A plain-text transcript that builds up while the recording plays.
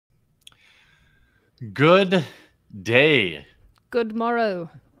Good day. Good morrow.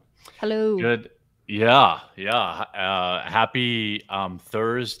 Hello. Good. Yeah. Happy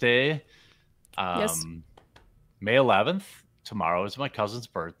Thursday, Yes. um, May 11th. Tomorrow is my cousin's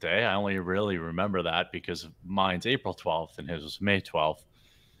birthday. I only really remember that because mine's April 12th and his was May 12th.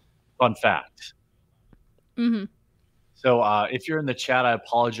 Fun fact. Mm-hmm. So if you're in the chat, I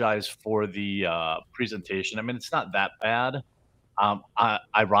apologize for the presentation. I mean, it's not that bad.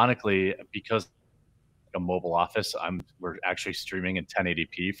 Ironically, because a mobile office, we're actually streaming in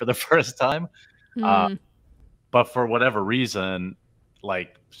 1080p for the first time. Uh, Mm. But for whatever reason,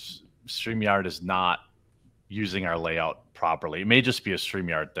 like StreamYard is not using our layout properly. It may just be a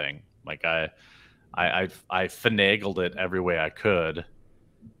StreamYard thing. Like I finagled it every way I could,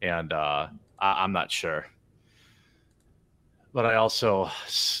 and I'm not sure. But I also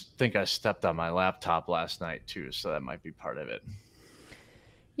think I stepped on my laptop last night too, so that might be part of it.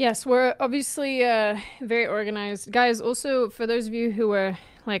 Yes, we're obviously very organized. Guys, also for those of you who are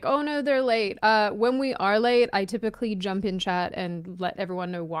like, oh no, they're late. When we are late, I typically jump in chat and let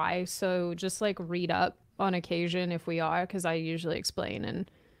everyone know why. So just like read up on occasion if we are, because I usually explain.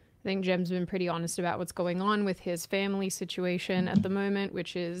 And I think Jem's been pretty honest about what's going on with his family situation at the moment,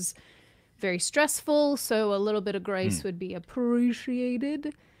 which is very stressful. So a little bit of grace would be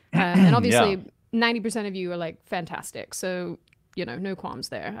appreciated. And Yeah. obviously, 90% of you are like fantastic. So, no qualms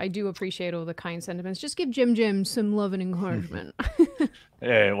there. I do appreciate all the kind sentiments. Just give Jim some love and encouragement.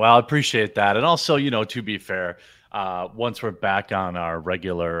 Hey, well, I appreciate that. And also, to be fair, once we're back on our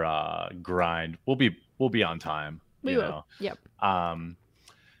regular grind, we'll be on time, We will. Yep. Um,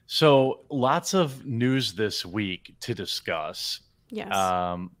 so lots of news this week to discuss. Yes.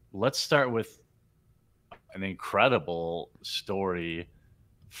 Let's start with an incredible story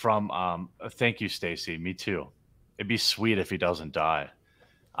from thank you, Stacy. Me too. It'd be sweet if he doesn't die.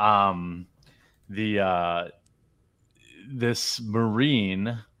 Um, the This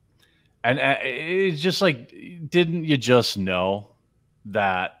Marine, and it's just like, didn't you just know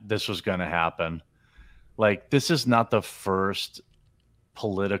that this was going to happen? Like, this is not the first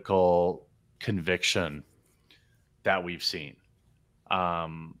political conviction that we've seen.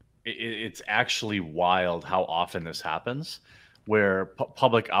 It's actually wild how often this happens, where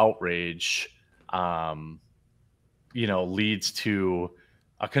public outrage, um, leads to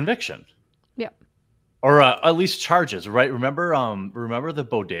a conviction Yep. or at least charges. Right? Remember the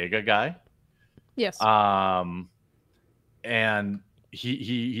bodega guy, Yes. um, and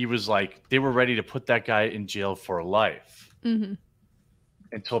he was like, they were ready to put that guy in jail for life Mm-hmm.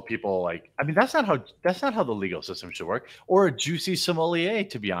 until people, like, I mean, that's not how the legal system should work, or a juicy sommelier,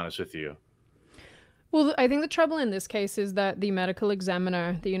 to be honest with you. Well, I think the trouble in this case is that the medical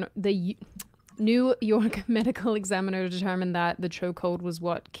examiner, the New York medical examiner, determined that the chokehold was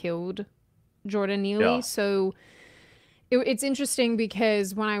what killed Jordan Neely. Yeah. So it's interesting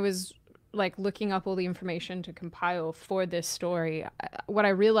because when I was like looking up all the information to compile for this story, what I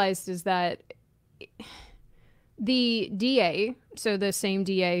realized is that the DA, so the same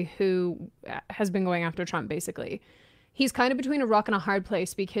DA who has been going after Trump basically, he's kind of between a rock and a hard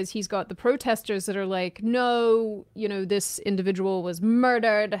place because he's got the protesters that are like, no, this individual was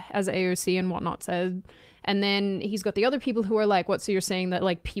murdered, as AOC and whatnot said. And then he's got the other people who are like, what? So you're saying that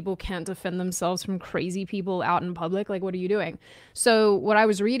like people can't defend themselves from crazy people out in public? Like, what are you doing? So what I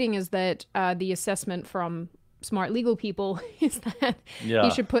was reading is that the assessment from smart legal people is that he Yeah.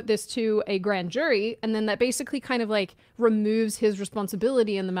 should put this to a grand jury, and then that basically kind of like removes his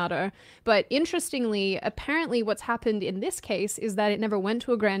responsibility in the matter. But interestingly, apparently what's happened in this case is that it never went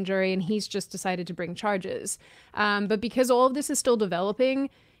to a grand jury and he's just decided to bring charges. But because all of this is still developing,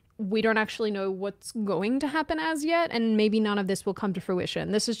 we don't actually know what's going to happen as yet, and maybe none of this will come to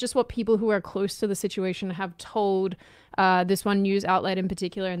fruition. This is just what people who are close to the situation have told this one news outlet in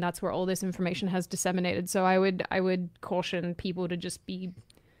particular, and that's where all this information has disseminated. So I would caution people to just be,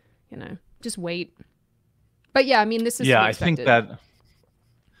 just wait. But yeah, I mean, this is to Yeah, be I think expected. that.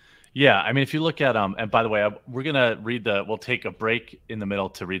 Yeah, I mean, if you look at and by the way, we're gonna read the. We'll take a break in the middle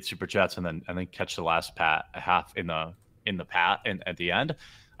to read super chats, and then catch the last half in the pat and at the end.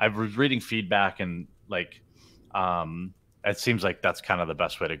 I was reading feedback, and like, it seems like that's kind of the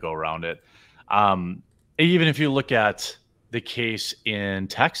best way to go around it. Even if you look at the case in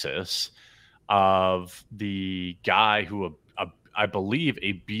Texas of the guy who, I believe,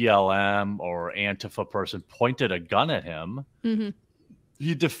 a BLM or Antifa person pointed a gun at him. Mm-hmm.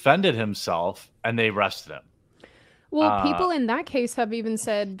 He defended himself, and they arrested him. Well, Uh, people in that case have even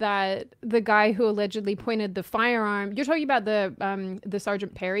said that the guy who allegedly pointed the firearm. You're talking about the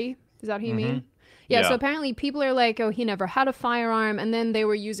Sergeant Perry. Is that who you hmm mean? Yeah, so Yeah. apparently people are like, oh, he never had a firearm. And then they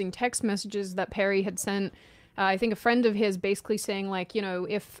were using text messages that Perry had sent. I think a friend of his basically saying, like, you know,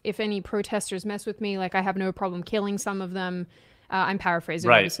 if any protesters mess with me, like, I have no problem killing some of them. I'm paraphrasing,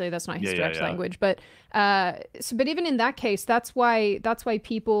 Right. obviously, that's not Yeah. his Yeah. direct Yeah. language, but but even in that case, that's why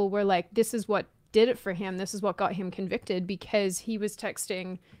people were like, this is what did it for him. This is what got him convicted because he was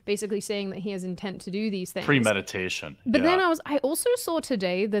texting, basically saying that he has intent to do these things. Premeditation. But then Yeah. I also saw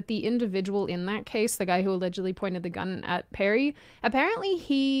today that the individual in that case, the guy who allegedly pointed the gun at Perry, apparently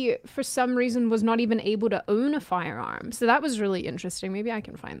he for some reason was not even able to own a firearm. So that was really interesting. Maybe I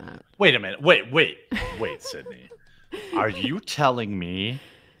can find that. Wait a minute. Wait, Sydney. Are you telling me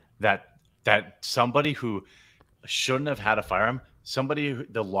that somebody who shouldn't have had a firearm,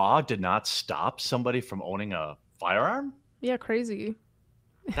 the law did not stop somebody from owning a firearm? Yeah, crazy.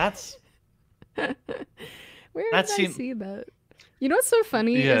 That's Where that did I seems see that? You know what's so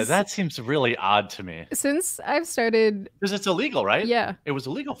funny yeah, is that seems really odd to me. since I've started, Because it's illegal, right? yeah, It was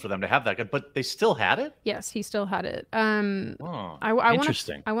illegal for them to have that gun, but they still had it? yes, he still had it. Oh, I want to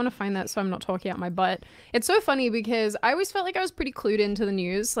interesting. I want to find that so I'm not talking out my butt. It's so funny because I always felt like I was pretty clued into the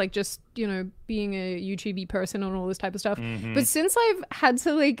news, like just being a YouTubey person and all this type of stuff. Hmm. But since I've had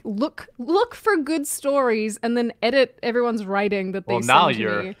to like look for good stories and then edit everyone's writing that they Well, now send to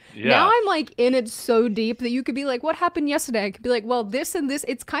you're me, now yeah. I'm like in it so deep that you could be like, "What happened yesterday?" I could be like, "Well, this and this."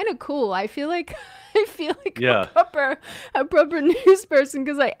 It's kind of cool. I feel like I feel like Yeah. a proper news person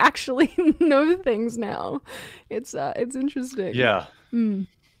because I actually know things now. It's interesting. Yeah.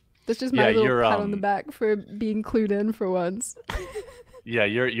 That's just Yeah, my little you're pat on the back for being clued in for once. yeah,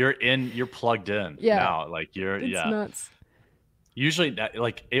 you're plugged in Yeah, now. Like you're it's yeah. nuts. Usually that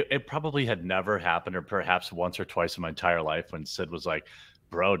like it probably had never happened or perhaps once or twice in my entire life when Sid was like,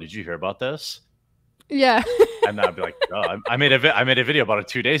 "Bro, did you hear about this?" Yeah. And then I'd be like, "Oh, I made I made a video about it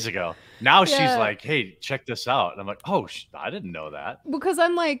 2 days ago." Now she's Yeah. like, "Hey, check this out." And I'm like, "Oh, I didn't know that." Because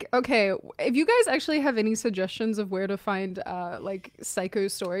I'm like, okay, if you guys actually have any suggestions of where to find like psycho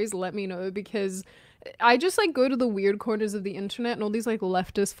stories, let me know because I just like go to the weird corners of the internet and all these like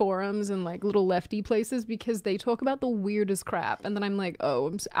leftist forums and like little lefty places because they talk about the weirdest crap and then I'm like,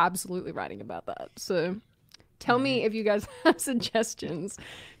 oh, absolutely writing about that. So tell me Mhm. if you guys have suggestions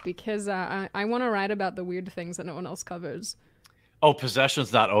because I want to write about the weird things that no one else covers. Oh,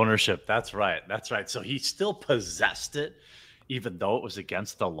 possession's not ownership. That's right. That's right. So he still possessed it even though it was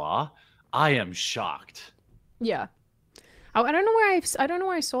against the law. I am shocked. Yeah. Oh, I don't know where I don't know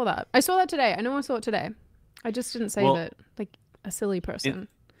where I saw that. I saw that today. I know I saw it today. I just didn't save Well, it like a silly in person.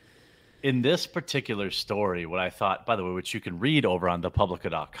 in this particular story, what I thought, by the way, which you can read over on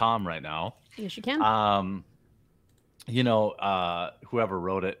thepublica.com right now, Yes, you can. um, whoever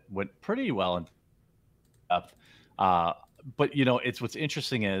wrote it went pretty well in depth. Uh, but it's what's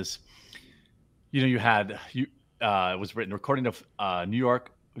interesting is, you had it was written according to New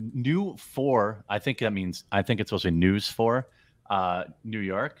York New Four. I think it's supposed to be News For New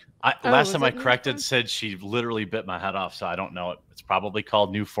York. Oh, Last was time I it news corrected, for? said she literally bit my head off, so I don't know it. It's probably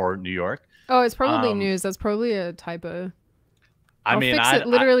called New For New York. Oh, it's probably Um, news. That's probably a typo. I I'll mean, fix it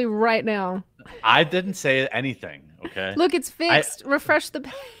literally right now. I didn't say anything. Okay, Look, it's I fixed. Refresh the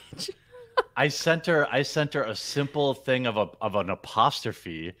page. I sent her a simple thing of an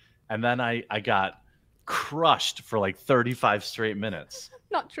apostrophe, and then I got crushed for like 35 straight minutes.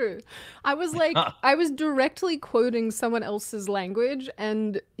 Not true. I was like, I was directly quoting someone else's language,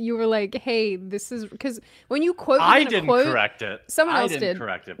 and you were like, hey, this is because when you quote I within a didn't quote, correct it. someone I else didn't did.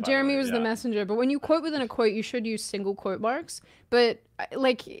 correct it, by the Jeremy way. was the Yeah. messenger, but when you quote within a quote, you should use single quote marks. But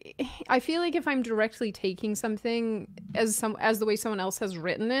like, I feel like if I'm directly taking something as the way someone else has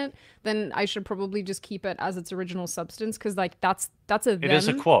written it, then I should probably just keep it as its original substance because like that's a It is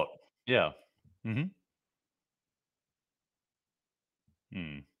a them. quote. Yeah. Hmm.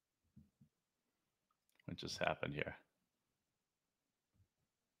 Hmm. What just happened here?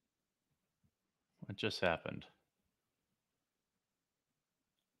 What just happened?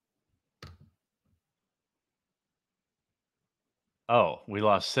 Oh, we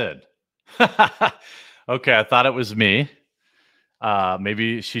lost Sid. Okay, I thought it was me.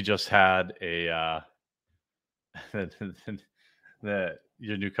 Maybe she just had a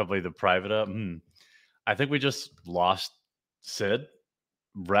your new company, the private up. I think we just lost Sid.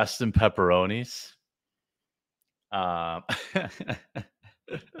 Rest in pepperonis. Um,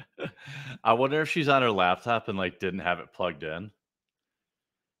 I wonder if she's on her laptop and like didn't have it plugged in.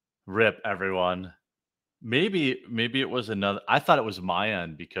 Rip everyone. Maybe it was another. I thought it was my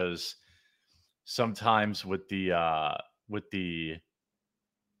end because sometimes with the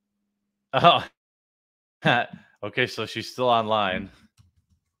oh okay, so she's still online.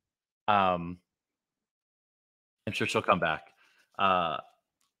 Um I'm sure she'll come back. Uh,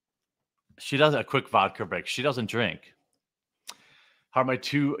 she does a quick vodka break. She doesn't drink. How are my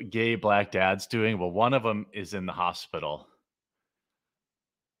two gay black dads doing? Well, one of them is in the hospital.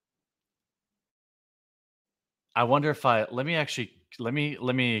 I wonder if I let me actually let me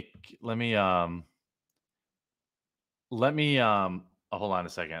let me hold on a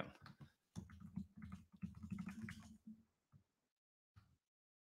second.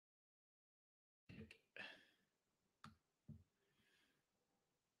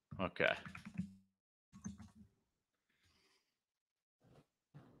 Okay.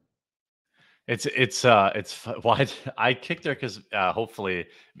 Why I kicked her because hopefully,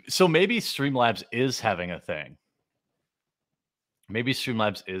 so maybe Streamlabs is having a thing. Maybe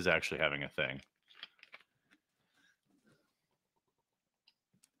Streamlabs is actually having a thing.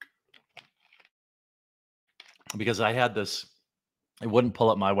 Because I had this, it wouldn't pull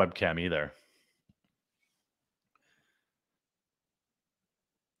up my webcam either.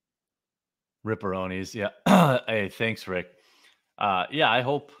 Ripperonis, yeah. Hey, thanks, Rick. Yeah, I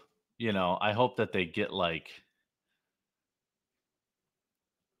hope, I hope that they get like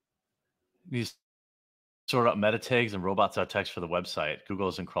these sort of meta tags and robots.txt for the website. Google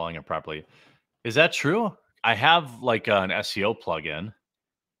isn't crawling it properly. Is that true? I have like an SEO plugin.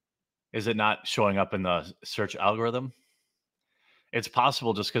 Is it not showing up in the search algorithm? It's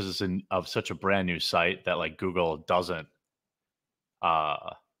possible just because it's of such a brand new site that like Google doesn't.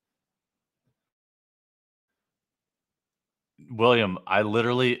 William,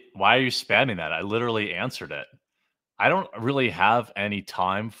 why are you spamming that? I literally answered it. I don't really have any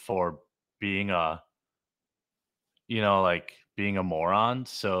time for being like being a moron.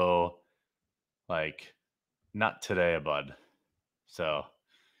 So, like, not today, bud. So,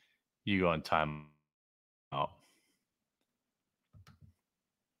 you go in time out.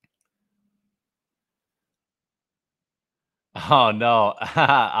 Oh no,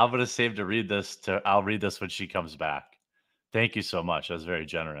 I'm gonna save to read this. I'll read this when she comes back. Thank you so much. That's very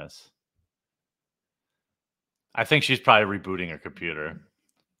generous. I think she's probably rebooting her computer.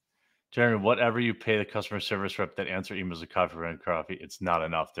 Jeremy, whatever you pay the customer service rep that answer emails and coffee, it's not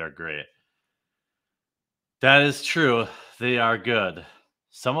enough. They're great. That is true. They are good.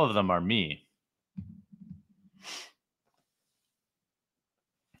 Some of them are me.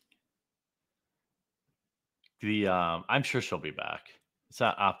 I'm sure she'll be back. It's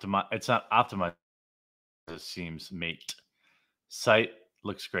not optimized. It seems, mate. Site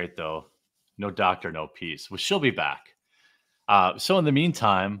looks great though. No doctor, no peace. Well, she'll be back. So in the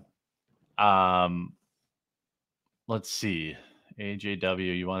meantime, let's see.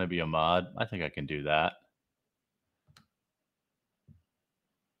 AJW, you want to be a mod? I think I can do that.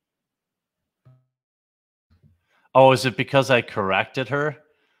 Oh, is it because I corrected her?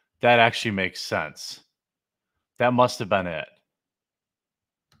 That actually makes sense. That must have been it.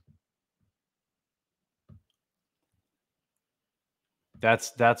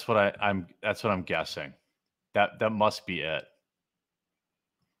 That's what I'm guessing. That must be it.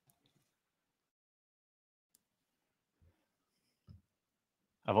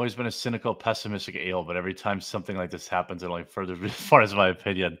 I've always been a cynical, pessimistic ale, but every time something like this happens, it only further as my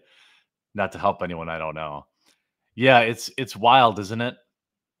opinion. Not to help anyone I don't know. Yeah, it's wild, isn't it?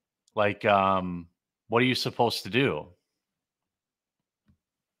 Like, what are you supposed to do?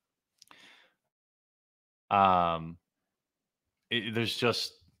 There's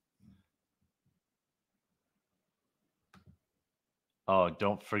just. Oh,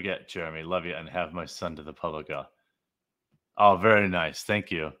 don't forget, Jeremy. Love you and have my son to the Publica. Oh, very nice.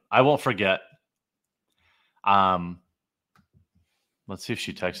 Thank you. I won't forget. Let's see if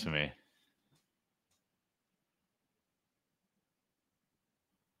she texted me.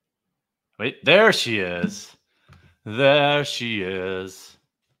 Wait, there she is. There she is.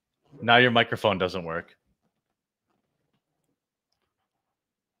 Now your microphone doesn't work.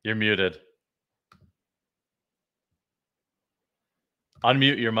 You're muted.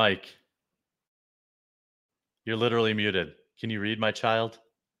 Unmute your mic. You're literally muted. Can you read, my child?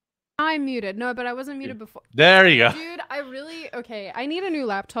 I'm muted. No, but I wasn't muted before. There you go. Dude, okay, I need a new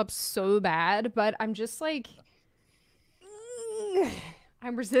laptop so bad, but I'm just like,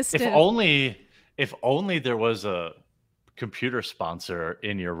 I'm resistant. If only there was a computer sponsor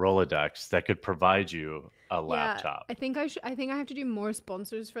in your Rolodex that could provide you a laptop. I think I have to do more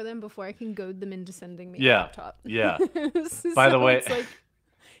sponsors for them before I can goad them into sending me a laptop. Yeah. By the way, it's like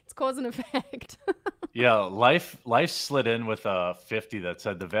it's cause and effect. Yeah, life slid in with a 50 that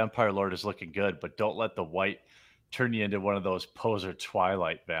said the Vampire Lord is looking good, but don't let the white turn you into one of those poser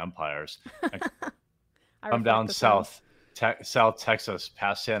Twilight vampires. Come down South Texas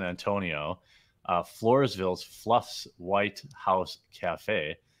past San Antonio. Floresville's Fluff's White House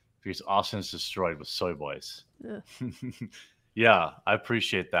Cafe because Austin's destroyed with soy boys. Ugh. Yeah, I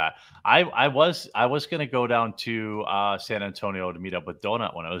appreciate that. I was gonna go down to San Antonio to meet up with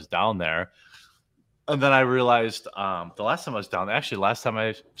Donut when I was down there, and then I realized the last time I was down there, actually last time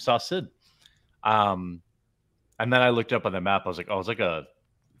I saw Sid, um, and then I looked up on the map. I was like, oh, it's like a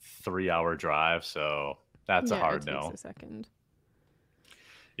 3-hour drive, so that's a Yeah, hard it takes no. a second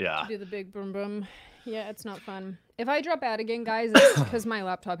Yeah, to do the big boom boom. Yeah, it's not fun. If I drop out again, guys, it's because my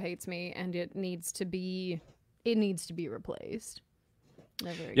laptop hates me and it needs to be replaced.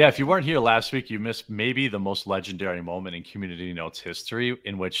 Never yeah. again. If you weren't here last week, you missed maybe the most legendary moment in Community Notes history,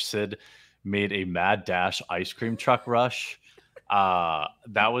 in which Sid made a mad dash ice cream truck rush.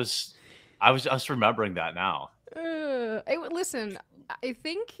 That was I was just remembering that now. Listen, I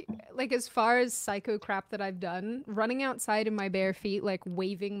think, like, as far as psycho crap that I've done, running outside in my bare feet, like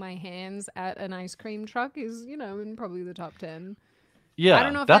waving my hands at an ice cream truck is, in probably the top 10. I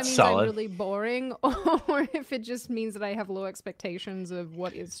don't Yeah, know if that that's means I'm solid. really boring or if it just means that I have low expectations of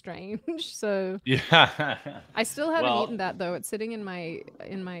what is strange. So Yeah. I still haven't Well, eaten that though. It's sitting in my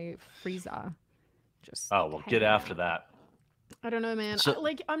freezer. Just oh, well, get hanging after out. that. I don't know, man. So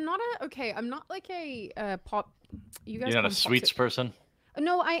I'm not like a pop. You guys you're call not a them sweets popsicle. person?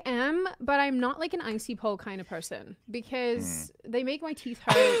 No, I am, but I'm not like an icy pole kind of person Hmm. because they make my teeth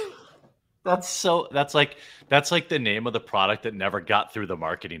hurt. That's like the name of the product that never got through the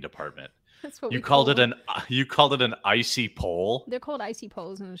marketing department. That's what You we called it call. an you called it an icy pole. They're called icy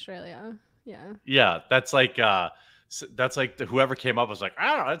poles in Australia. Yeah. Yeah, that's like whoever came up was like,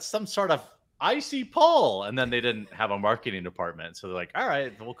 I don't know, it's some sort of icy pole, and then they didn't have a marketing department, so they're like, all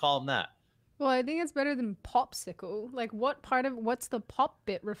right, we'll call them that. Well, I think it's better than popsicle. Like, what's the pop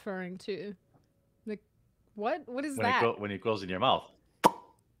bit referring to? Like, what is that? When it goes in your mouth.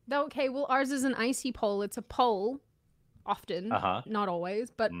 Okay, well, ours is an icy pole. It's a pole, often, Uh huh. not always,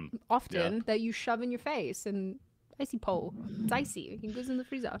 but Mm, yeah. often, that you shove in your face. And icy pole. It's icy. It goes in the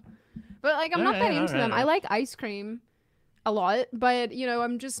freezer. But, like, I'm All not that right. All into right. them. All I right. like ice cream a lot, but,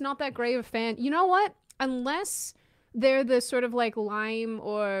 I'm just not that great of a fan. You know what? Unless they're the sort of like lime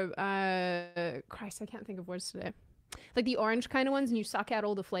or, Christ, I can't think of words today. Like the orange kind of ones, and you suck out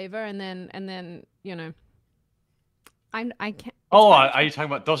all the flavor, and then I can't. It's Oh, hard to are try. you talking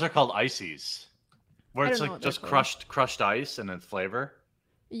about those are called ices, where I it's don't know like what they're just called. crushed ice and then flavor?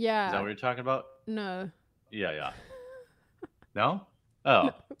 Is that Yeah, what you're talking about? no, Yeah, yeah. No?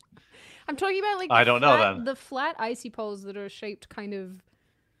 no. Oh, I'm talking about like I don't know then. the flat icy poles that are shaped kind of.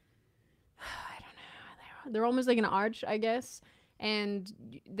 I don't know. They're almost like an arch, I guess, and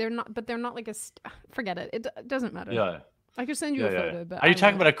they're not. But they're not like a. Forget it. It doesn't matter. Yeah, I could send you yeah, a yeah, yeah. photo, but Are I you don't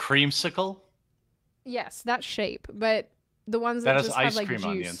talking know. about a creamsicle? Yes, that shape, but the ones That that has just have ice like cream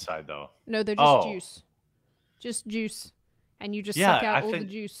on the juice. inside, though. No, they're Oh, just juice, and you just suck yeah. out all the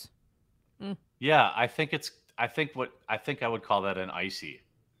juice. Mm. Yeah, I think it's. I think I would call that an icy.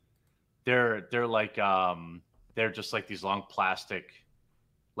 They're like they're just like these long plastic,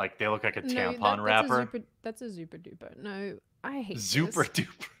 like they look like a No, tampon wrapper. that's a super duper. No, I hate Super this.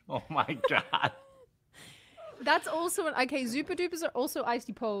 duper. Oh my god. That's also okay. Super dupers are also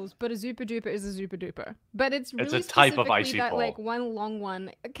icy poles, but a super duper is a super duper. But it's It's a really type of specifically icy that like pole. one long one.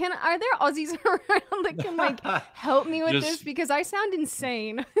 Are there Aussies around that can like help me with this Just because I sound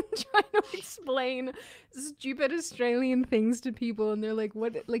insane trying to explain stupid Australian things to people, and they're like,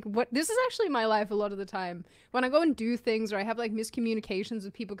 what?" This is actually my life a lot of the time when I go and do things or I have like miscommunications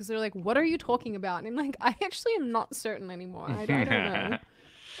with people because they're like, "What are you talking about?" And I'm like, I actually am not certain anymore. I don't know.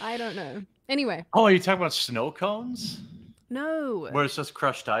 I don't know. Anyway. Oh, are you talking about snow cones? No. Where it's just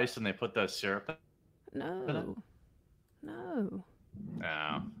crushed ice and they put the syrup in it? No. No.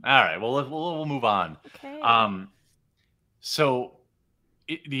 No. All right. Well, we'll move on. Okay. Um, so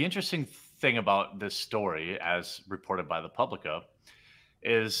the interesting thing about this story, as reported by the Publica,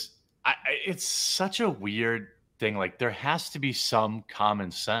 is it's such a weird thing. Like there has to be some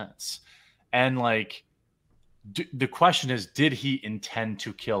common sense, and like the question is, did he intend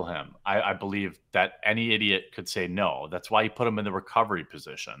to kill him? I believe that any idiot could say no. That's why he put him in the recovery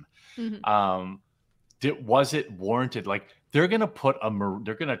position. Mhm. Was it warranted? Like they're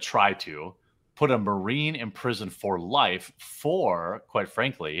gonna try to put a Marine in prison for life for, quite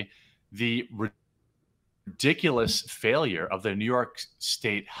frankly, the ridiculous failure of the New York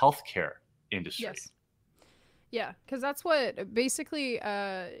State healthcare industry. Yes. Yeah, because that's what basically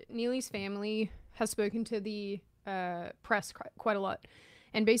Neely's family has spoken to the press quite a lot.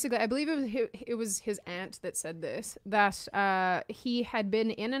 And basically, I believe it was his aunt that said this, that he had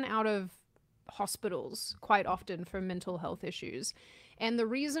been in and out of hospitals quite often for mental health issues. And the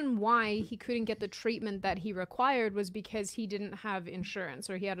reason why he couldn't get the treatment that he required was because he didn't have insurance,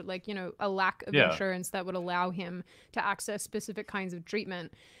 or he had like, you know, a lack of Yeah. insurance that would allow him to access specific kinds of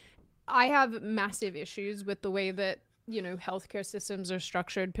treatment. I have massive issues with the way that, you know, healthcare systems are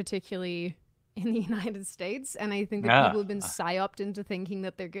structured, particularly in the United States. And I think that Yeah. people have been psyoped into thinking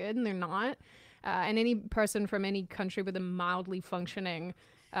that they're good and they're not. And any person from any country with a mildly functioning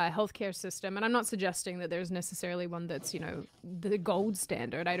healthcare system, and I'm not suggesting that there's necessarily one that's, you know, the gold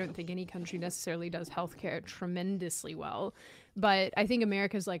standard. I don't think any country necessarily does healthcare tremendously well. But I think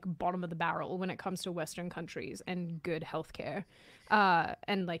America's like bottom of the barrel when it comes to Western countries and good healthcare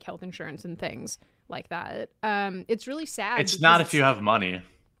and like health insurance and things like that. It's really sad. It's not if you have money.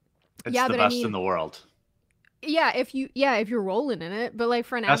 It's Yeah, the but I best mean, in the world. yeah, if you're rolling in it, but like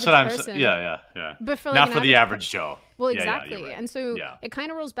for an That's average what I'm person, saying. Yeah. but for like Not an for the average average Joe. well, Yeah, exactly. you're right. And so Yeah. it kind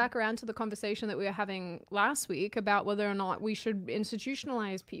of rolls back around to the conversation that we were having last week about whether or not we should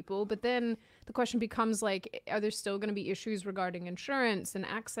institutionalize people. But then the question becomes like, are there still going to be issues regarding insurance and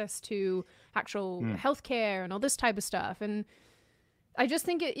access to actual healthcare and all this type of stuff? And I just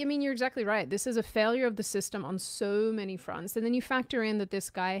think I mean, you're exactly right. This is a failure of the system on so many fronts. And then you factor in that this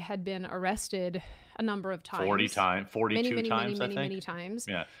guy had been arrested a number of times. 42 many, times, many, I think. many times.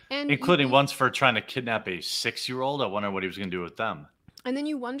 Yeah. And Including once for trying to kidnap a 6-year-old. I wonder what he was going to do with them. And then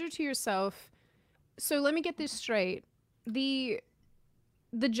you wonder to yourself, so let me get this straight. The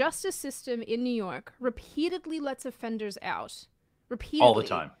justice system in New York repeatedly lets offenders out. Repeatedly. All the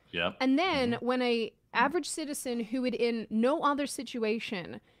time. Yeah. And then when a average citizen who would in no other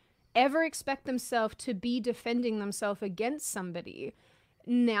situation ever expect themselves to be defending themselves against somebody,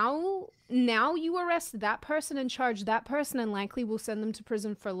 now you arrest that person and charge that person and likely will send them to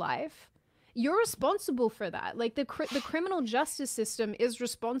prison for life. You're responsible for that. Like the criminal justice system is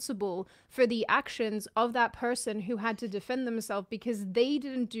responsible for the actions of that person who had to defend themselves because they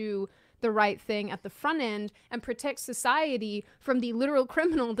didn't do the right thing at the front end and protect society from the literal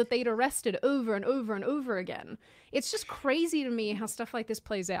criminal that they'd arrested over and over and over again. It's just crazy to me how stuff like this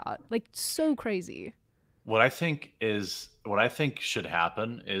plays out. Like, so crazy. What I think should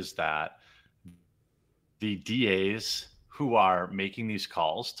happen is that the DAs who are making these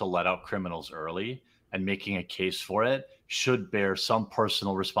calls to let out criminals early and making a case for it should bear some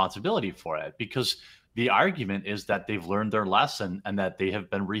personal responsibility for it, because the argument is that they've learned their lesson and that they have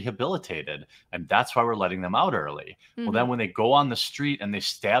been rehabilitated. And that's why we're letting them out early. Well, then when they go on the street and they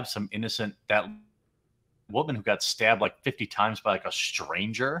stab that woman who got stabbed like 50 times by like a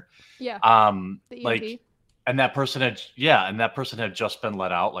stranger. Yeah. The like, and that person had just been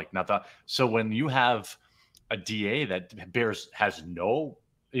let out. Like, not that. So when you have a DA that has no,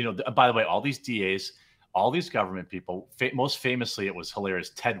 you know, by the way, all these DAs, all these government people, most famously, it was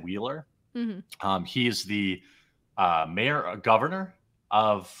hilarious, Ted Wheeler. He is the governor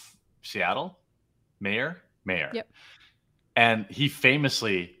of Seattle, mayor. Yep. And he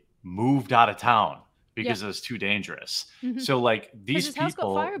famously moved out of town because it was too dangerous. So like these his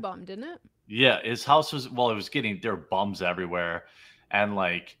people, house got firebombed, didn't it? Yeah, his house was, well, it was getting, there were bums everywhere. And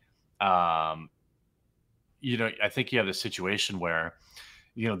like, you know, I think you have a situation where,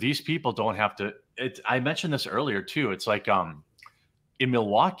 you know, these people don't have to, I mentioned this earlier too. It's like, in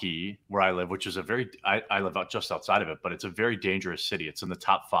Milwaukee, where I live, which is I live just outside of it, but it's a very dangerous city. It's in the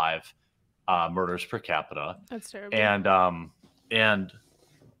top 5 murders per capita. That's terrible. And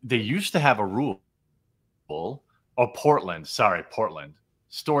they used to have a rule. Portland.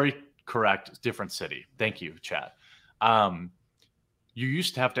 Story correct, different city. Thank you, chat. You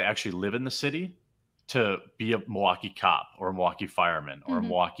used to have to actually live in the city to be a Milwaukee cop or a Milwaukee fireman or a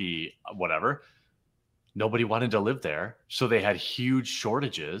Milwaukee whatever. Nobody wanted to live there, so they had huge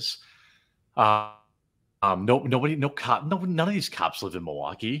shortages. None of these cops live in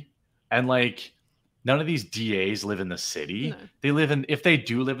Milwaukee, and like none of these DAs live in the city. No. They live in, if they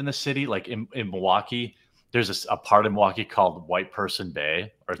do live in the city, like in Milwaukee, there's a part of Milwaukee called White Person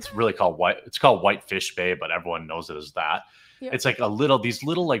Bay, or it's really called Whitefish Bay, but everyone knows it as that. Yep. It's like these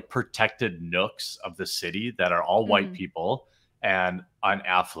little like protected nooks of the city that are all white people and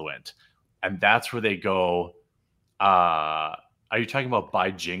unaffluent. And that's where they go. Are you talking about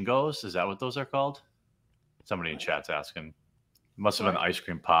Bajingos? Is that what those are called? Somebody in chat's asking. It must have been ice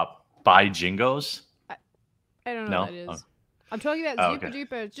cream pop. Bajingos? I don't know what that is. Oh. I'm talking about Zupa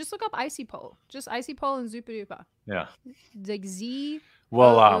Duper. Just look up Icy Pole. Just Icy Pole and Zupa Duper. Yeah. Like Z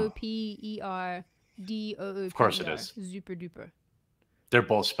O-O-P-E-R-D-O-O-P-E-R. Of course it is. Zupa Duper. They're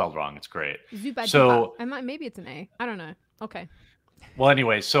both spelled wrong. It's great. Zupa Duper. Maybe it's an A. I don't know. Okay. Well,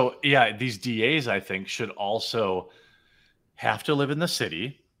 anyway, so yeah, these DAs, I think, should also have to live in the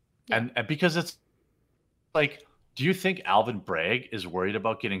city. Yeah. And because it's like Do you think Alvin Bragg is worried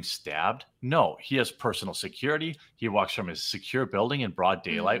about getting stabbed? No, he has personal security. He walks from his secure building in broad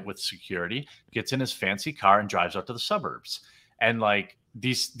daylight with security, gets in his fancy car and drives out to the suburbs. And like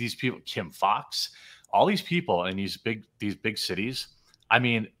these people, Kim Fox, all these people in these big cities. I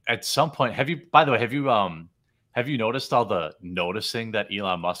mean, at some point, by the way, have you noticed all the noticing that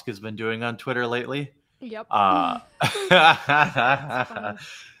Elon Musk has been doing on Twitter lately? Yep. Uh Funny.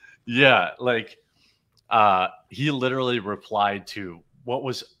 yeah, like he literally replied to what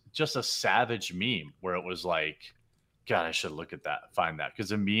was just a savage meme where it was like, God, I should look at that, find that, because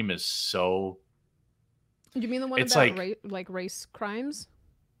the meme is so. Do you mean the one It's about like race crimes?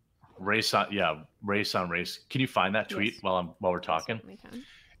 race on, yeah, race on race. Can you find that tweet Yes. while we're I talking? certainly can.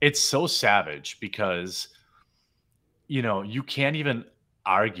 It's so savage because you can't even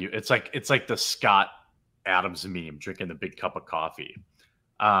argue. It's like the Scott Adams meme drinking the big cup of coffee.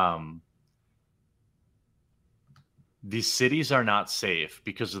 Um, These cities are not safe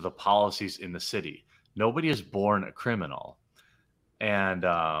because of the policies in the city. Nobody is born a criminal. And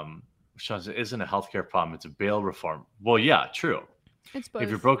Sean said, isn't a healthcare problem, it's a bail reform. Well, yeah, true. It's both. If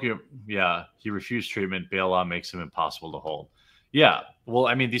you're broke, he refused treatment, bail law makes him impossible to hold. Yeah. Well,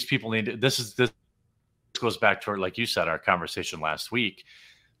 I mean, these people this goes back to, like you said, our conversation last week,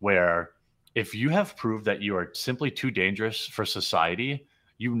 where if you have proved that you are simply too dangerous for society,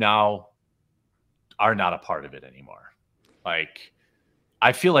 you now are not a part of it anymore. Like,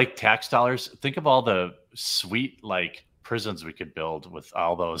 I feel like tax dollars, think of all the sweet like prisons we could build with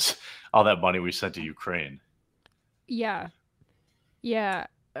all that money we sent to Ukraine. Yeah. Yeah.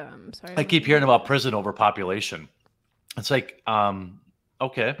 Sorry. I keep hearing about prison overpopulation. It's like,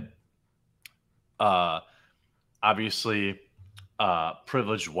 okay. Obviously,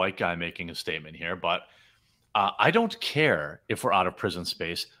 privileged white guy making a statement here, but I don't care if we're out of prison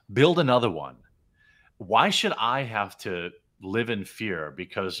space. Build another one. Why should I have to live in fear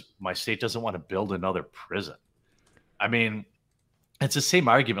because my state doesn't want to build another prison? I mean, it's the same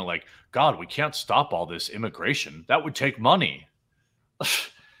argument like, God, we can't stop all this immigration. That would take money.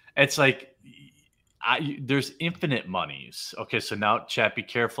 It's like, there's infinite monies. Okay, so now, chat, be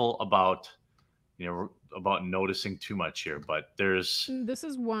careful about noticing too much here, but This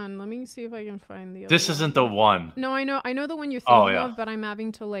is one. Let me see if I can find the other this isn't the one. No, I know the one you're thinking Oh, yeah. of, but I'm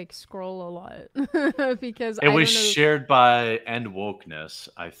having to like scroll a lot because It was shared by End Wokeness,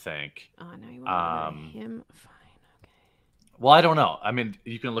 I think. Oh, no, you want to him? Fine. Well, I don't know. I mean,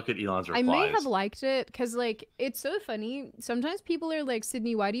 you can look at Elon's replies. I may have liked it because, like, it's so funny. Sometimes people are like,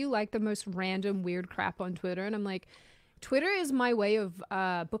 Sydney, why do you like the most random weird crap on Twitter? And I'm like, Twitter is my way of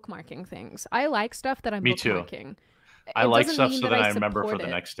bookmarking things. I like stuff that I'm bookmarking. Too. I like stuff so that I remember for the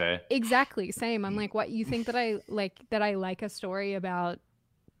next day. Exactly, same. I'm like, what, you think that I like a story about,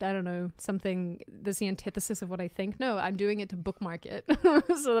 I don't know, something that's the antithesis of what I think? No, I'm doing it to bookmark it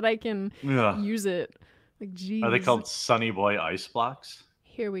so that I can use it. Like, geez. Are they called Sunny Boy Ice Blocks?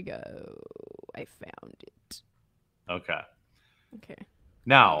 Here we go. I found it. Okay.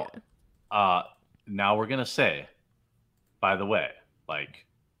 Now, now we're gonna say, by the way, like,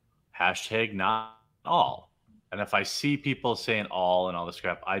 hashtag not all. And if I see people saying all and all this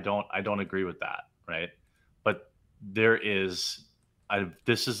crap, I don't agree with that, right? But this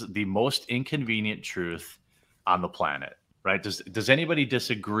is the most inconvenient truth on the planet, right? Does anybody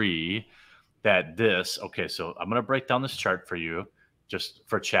disagree that okay, so I'm going to break down this chart for you just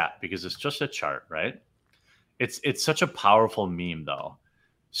for chat because it's just a chart, right? It's such a powerful meme though.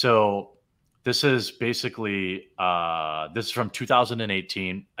 So this is basically, this is from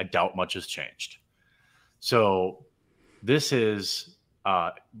 2018. I doubt much has changed. So this is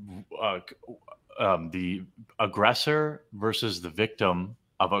the aggressor versus the victim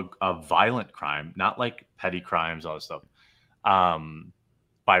of a violent crime, not like petty crimes, all this stuff,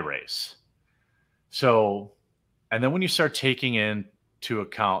 by race. So, and then when you start taking into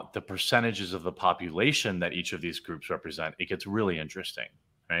account the percentages of the population that each of these groups represent, it gets really interesting,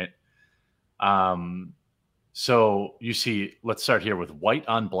 right? So you see, let's start here with white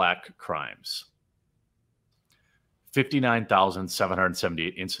on black crimes.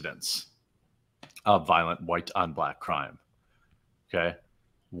 59,778 incidents of violent white on black crime. Okay.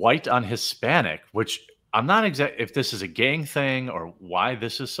 White on Hispanic, which I'm not exact if this is a gang thing or why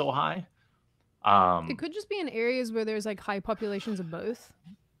this is so high. It could just be in areas where there's like high populations of both.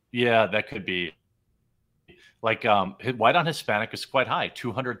 Yeah, that could be. Like white on Hispanic is quite high,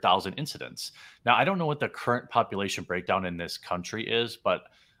 200,000 incidents. Now, I don't know what the current population breakdown in this country is, but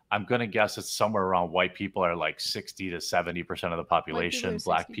I'm going to guess it's somewhere around white people are like 60 to 70% of the population.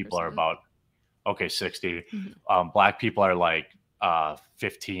 Black people are about, 60. Mm-hmm. Black people are like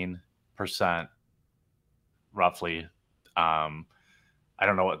 15%. roughly. Um, I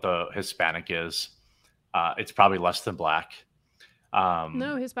don't know what the Hispanic is. It's probably less than black. No,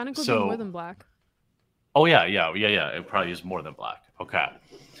 Um, Hispanic would be more so, than black. oh yeah, yeah, yeah, yeah. It probably is more than black. Okay,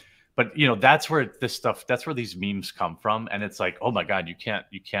 but you know that's where this stuff, that's where these memes come from, and it's like, oh my god, you can't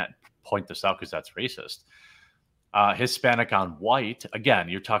point this out because that's racist. Hispanic on white, again,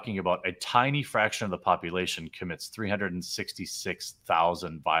 you're talking about a tiny fraction of the population commits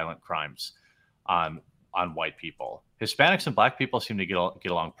 366,000 violent crimes on white people. Hispanics and black people seem to get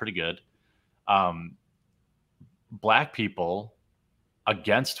along pretty good. Um, Black people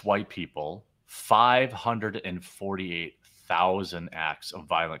against white people, 548,000 acts of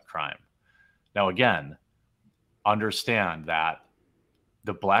violent crime. Now, again, understand that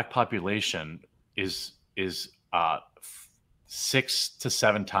the black population is 6 to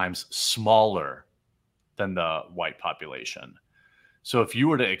 7 times smaller than the white population. So if you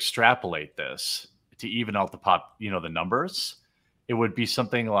were to extrapolate this to even out the numbers, it would be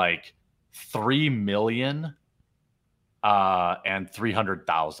something like 3 million and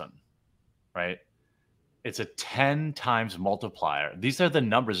 300,000, right? It's a 10 times multiplier. These are the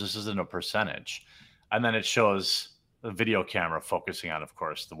numbers. This isn't a percentage. And then it shows the video camera focusing on, of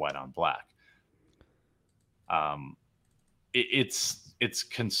course, the white on black. Um, it's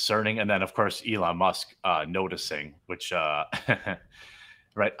concerning. And then, of course, Elon Musk noticing, which, right,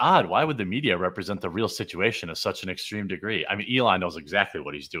 odd. Why would the media represent the real situation to such an extreme degree? I mean, Elon knows exactly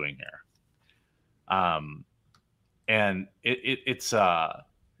what he's doing here. And it's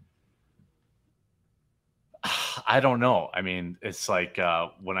I don't know. I mean, it's like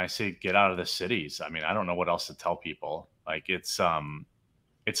when I say get out of the cities, I mean, I don't know what else to tell people. Like it's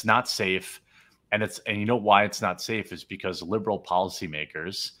not safe, and you know why it's not safe is because liberal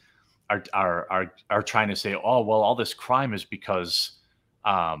policymakers are trying to say, oh well, all this crime is because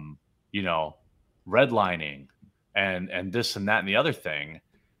you know, redlining and this and that and the other thing.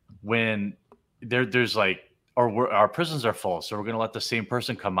 When there's like, our prisons are full, so we're going to let the same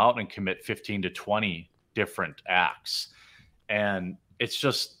person come out and commit 15 to 20 different acts. And it's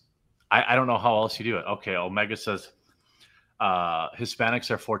just, I don't know how else you do it. Okay, Omega says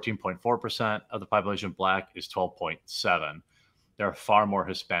Hispanics are 14.4% of the population, black is 12.7. There are far more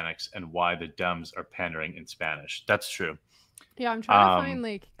Hispanics, and why the Dems are pandering in Spanish. That's true. Yeah, I'm trying to find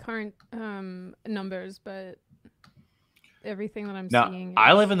like current numbers, but everything that I'm Now, seeing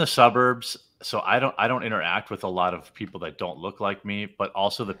I live is in the suburbs, so I don't interact with a lot of people that don't look like me, but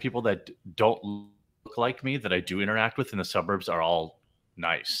also the people that don't look like me that I do interact with in the suburbs are all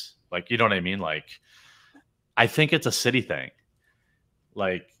nice. Like, you know what I mean? Like, I think it's a city thing.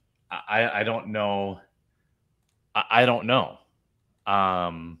 Like, I don't know. I don't know.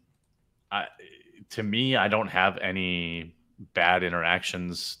 Um, I, to me, I don't have any bad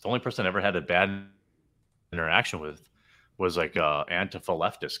interactions. The only person I ever had a bad interaction with was like a Antifa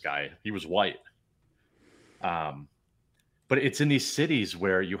leftist guy. He was white. Um, but it's in these cities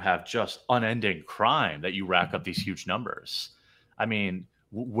where you have just unending crime that you rack up these huge numbers. I mean,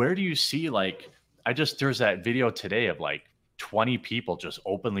 where do you see like, there's that video today of like 20 people just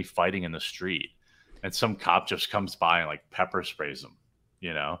openly fighting in the street, and some cop just comes by and like pepper sprays them,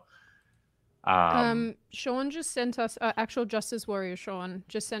 you know? Sean just sent us actual Justice Warrior Sean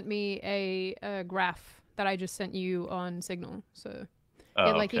just sent me a graph that I just sent you on Signal. So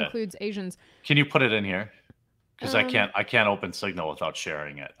it like Okay. includes Asians. Can you put it in here? Because I Um, can't open Signal without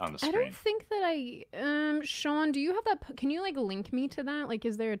sharing it on the I don't screen. think that Sean, do you have that? Can you like link me to that? Like,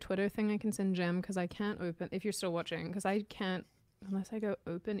 is there a Twitter thing I can send Jem? Because I can't open, if you're still watching, because I can't unless I go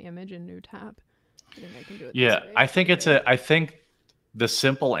open image in new tab. I think I can do it this Yeah, way. I think the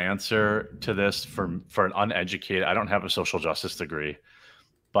simple answer to this for an uneducated, I don't have a social justice degree,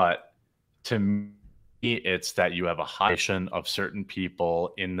 but to me, it's that you have a high population of certain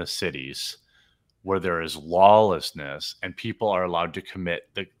people in the cities where there is lawlessness and people are allowed to commit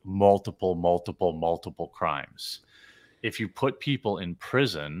the multiple crimes. If you put people in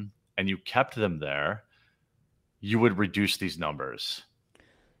prison and you kept them there, you would reduce these numbers.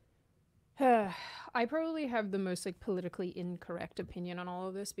 I probably have the most like politically incorrect opinion on all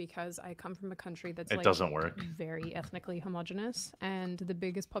of this because I come from a country that's It like doesn't work. very ethnically homogenous, and the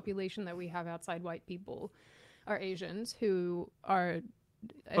biggest population that we have outside white people are Asians, who are.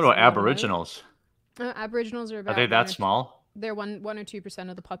 What about Aboriginals? Aboriginals are Are about they that small? they're 1 or 2%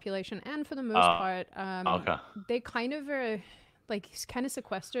 of the population, and for the most Uh, part, okay. they kind of are like kind of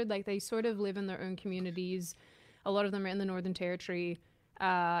sequestered. Like they sort of live in their own communities. A lot of them are in the Northern Territory.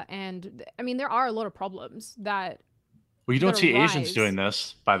 And I mean, there are a lot of problems that Well, you don't that see Asians arise. doing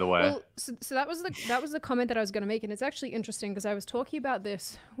this, by the way. Well, so that was the comment that I was going to make, and it's actually interesting because I was talking about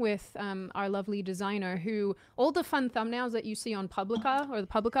this with our lovely designer, who all the fun thumbnails that you see on Publica or the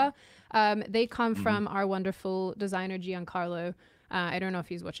Publica, they come Hmm. from our wonderful designer Giancarlo. I don't know if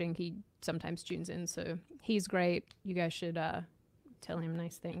he's watching; he sometimes tunes in, so he's great. You guys should tell him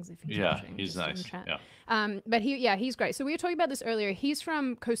nice things if he's Yeah, watching. he's Just in nice. chat. Yeah. But he's great. So we were talking about this earlier. He's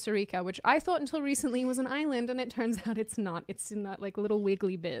from Costa Rica, which I thought until recently was an island, and it turns out it's not. It's in that like little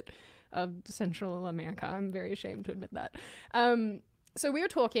wiggly bit of Central America. I'm very ashamed to admit that. So we were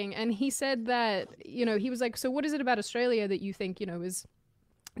talking, and he said that, he was like, so what is it about Australia that you think, is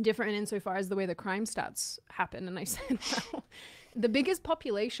different insofar as the way the crime stats happen? And I said, well, the biggest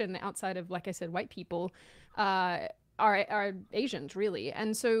population outside of, like I said, white people, are Asians, really.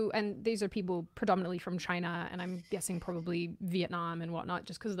 And these are people predominantly from China, and I'm guessing probably Vietnam and whatnot,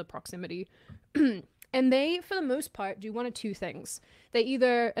 just because of the proximity. And they, for the most part, do one of two things. They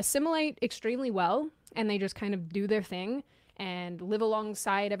either assimilate extremely well, and they just kind of do their thing and live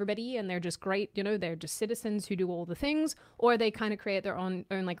alongside everybody, and they're just great, they're just citizens who do all the things, or they kind of create their own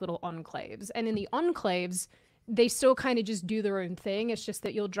like little enclaves. And in the enclaves, they still kind of just do their own thing. It's just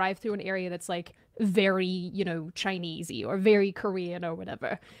that you'll drive through an area that's like very, Chinesey or very Korean or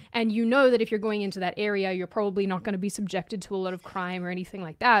whatever. And you know that if you're going into that area, you're probably not going to be subjected to a lot of crime or anything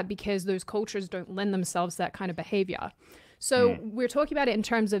like that, because those cultures don't lend themselves to that kind of behavior. So we're talking about it in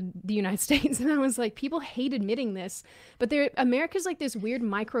terms of the United States, and I was like, people hate admitting this, but America's like this weird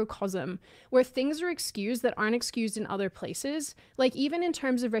microcosm where things are excused that aren't excused in other places. Like even in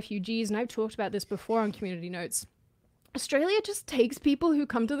terms of refugees, and I've talked about this before on Community Notes, Australia just takes people who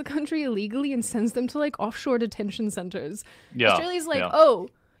come to the country illegally and sends them to like offshore detention centers. Yeah. Australia's like, yeah. oh,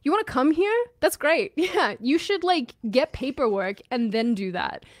 you want to come here? That's great. Yeah, you should like get paperwork and then do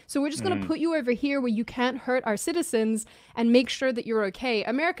that. So we're just going to put you over here where you can't hurt our citizens and make sure that you're okay.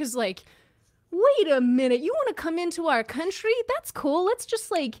 America's like, wait a minute, you want to come into our country? That's cool. Let's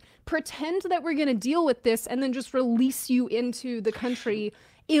just like pretend that we're going to deal with this and then just release you into the country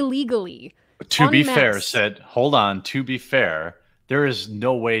illegally. To be En fair, masse. Sid, hold on. To be fair, there is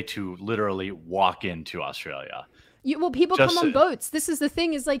no way to literally walk into Australia. Well, people Just come on boats. This is the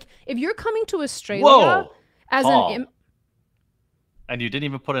thing, is like, if you're coming to Australia Whoa, as Paul. And you didn't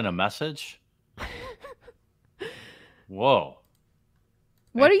even put in a message? Whoa.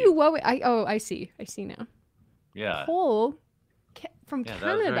 what are Thank you worried? I see now. Yeah. Paul from Yeah, that was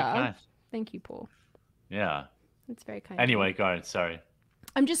very Canada. kind. Thank you, Paul. Yeah. That's very kind of you. Anyway, go ahead. Sorry.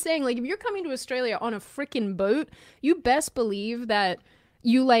 I'm just saying, like, if you're coming to Australia on a freaking boat, you best believe that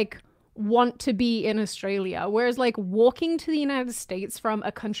you like want to be in Australia. Whereas like walking to the United States from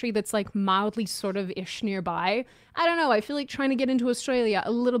a country that's like mildly sort of ish nearby, I don't know, I feel like trying to get into Australia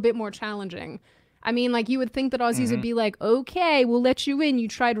a little bit more challenging. I mean, like, you would think that Aussies would be like, okay, we'll let you in, you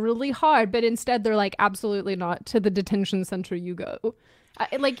tried really hard, but instead they're like, absolutely not, to the detention center you go.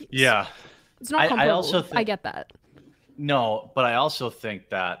 Yeah. It's not I comparable. also I get that. No, but I also think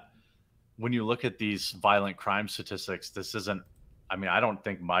that when you look at these violent crime statistics, this isn't, I mean, I don't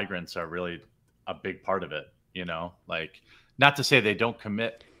think migrants are really a big part of it, like, not to say they don't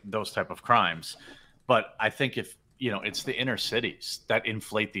commit those type of crimes, but I think if, it's the inner cities that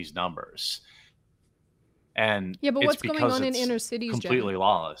inflate these numbers. And Yeah, but it's what's going because on in it's inner cities, completely Jen?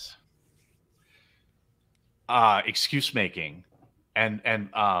 lawless. Excuse making and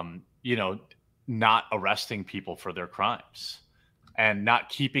not arresting people for their crimes and not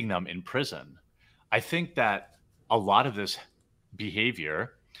keeping them in prison. I think that a lot of this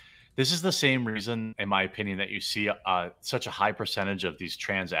behavior, this is the same reason, in my opinion, that you see such a high percentage of these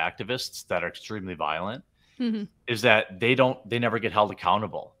trans activists that are extremely violent, is that they never get held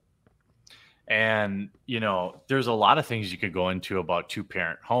accountable. And, there's a lot of things you could go into about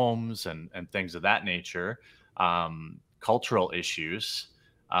two-parent homes and things of that nature, cultural issues.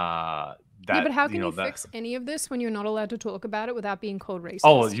 Yeah, but how can you fix any of this when you're not allowed to talk about it without being called racist?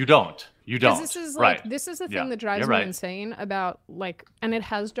 Oh, you don't. You don't. This is right. This is the thing Yeah, that drives you're me right. insane about and it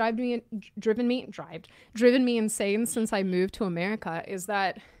has driven me insane since I moved to America, is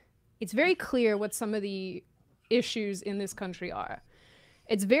that it's very clear what some of the issues in this country are.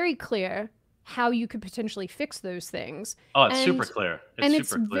 It's very clear how you could potentially fix those things. Oh, it's super clear.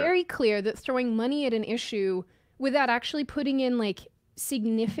 It's very clear that throwing money at an issue without actually putting in like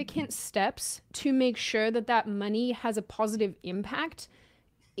significant steps to make sure that that money has a positive impact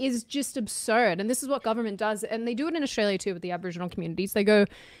is just absurd. And this is what government does. And they do it in Australia too with the Aboriginal communities. They go,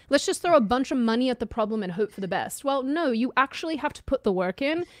 let's just throw a bunch of money at the problem and hope for the best. Well, no, you actually have to put the work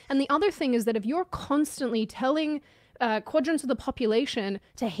in. And the other thing is that if you're constantly telling quadrants of the population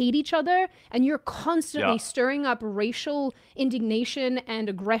to hate each other, and you're constantly stirring up racial indignation and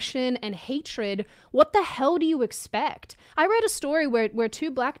aggression and hatred, what the hell do you expect? I read a story where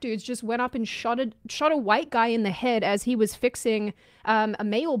two black dudes just went up and shot a white guy in the head as he was fixing a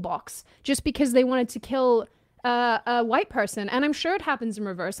mailbox, just because they wanted to kill a white person. And I'm sure it happens in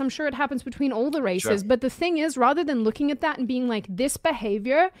reverse. I'm sure it happens between all the races. Sure. But the thing is, rather than looking at that and being like, this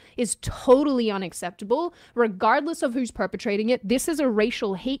behavior is totally unacceptable, regardless of who's perpetrating it, this is a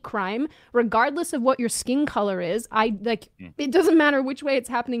racial hate crime, regardless of what your skin color is. It doesn't matter which way it's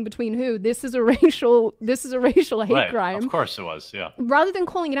happening between who. This is a racial hate crime. Of course it was. Yeah. Rather than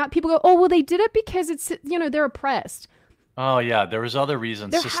calling it out, people go, oh, well, they did it because it's, they're oppressed. Oh, yeah. There was other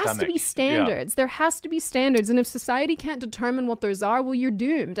reasons. There has to be standards. Yeah. There has to be standards. And if society can't determine what those are, well, you're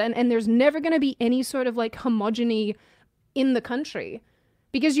doomed. And there's never going to be any sort of like homogeny in the country,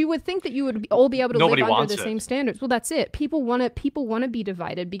 because you would think that you would all be able to live under the same standards. Well, that's it. People want to be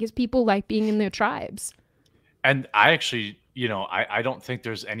divided because people like being in their tribes. And I actually, I don't think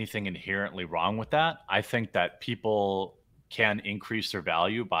there's anything inherently wrong with that. I think that people can increase their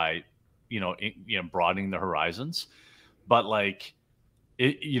value by, broadening the horizons. But like,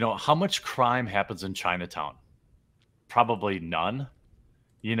 how much crime happens in Chinatown? Probably none,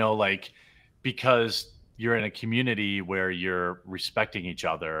 because you're in a community where you're respecting each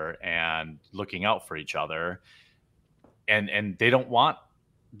other and looking out for each other, and they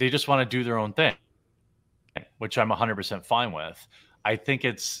just want to do their own thing, which I'm 100% fine with. I think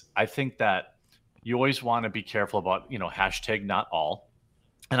that you always want to be careful about, hashtag not all.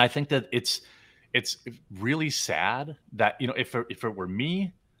 And I think that it's really sad that, if it were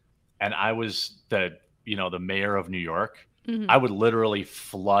me and I was the mayor of New York, mm-hmm. I would literally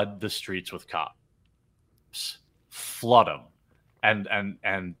flood the streets with cops, flood them.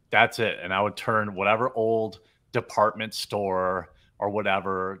 And that's it. And I would turn whatever old department store or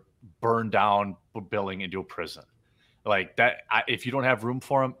whatever burned down building into a prison like that. If you don't have room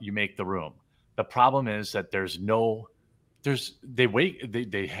for them, you make the room. The problem is that they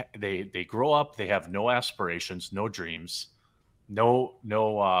grow up, they have no aspirations, no dreams, no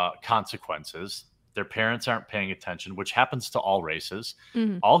consequences. Their parents aren't paying attention, which happens to all races.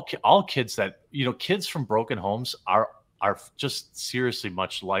 Mm-hmm. All kids that, kids from broken homes are just seriously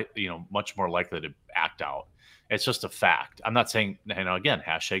much more likely to act out. It's just a fact. I'm not saying, again,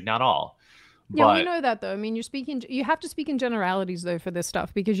 hashtag not all. Yeah, we know that though. I mean, you have to speak in generalities though for this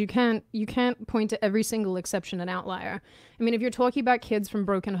stuff, because you can't point to every single exception and outlier. I mean, if you're talking about kids from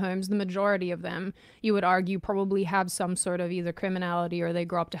broken homes, the majority of them, you would argue, probably have some sort of either criminality or they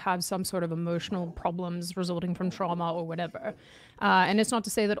grow up to have some sort of emotional problems resulting from trauma or whatever. And it's not to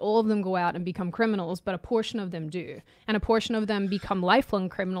say that all of them go out and become criminals, but a portion of them do. And a portion of them become lifelong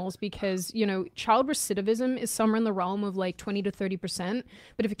criminals because, child recidivism is somewhere in the realm of like 20 to 30%.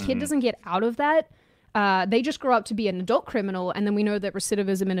 But if a kid doesn't get out of that, they just grow up to be an adult criminal. And then we know that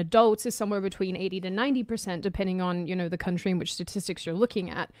recidivism in adults is somewhere between 80 to 90%, depending on, the country in which statistics you're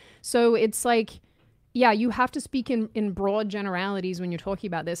looking at. So it's like, yeah, you have to speak in broad generalities when you're talking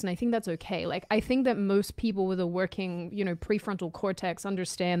about this. And I think that's okay. Like, I think that most people with a working, prefrontal cortex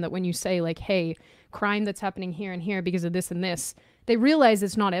understand that when you say like, hey, crime that's happening here and here because of this and this, they realize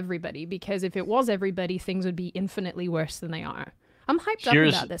it's not everybody, because if it was everybody, things would be infinitely worse than they are. I'm hyped up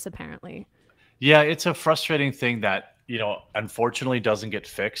about this, apparently. Yeah, it's a frustrating thing that, unfortunately doesn't get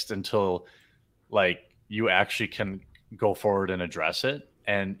fixed until like you actually can go forward and address it.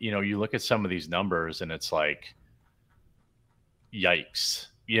 And, you look at some of these numbers and it's like, yikes,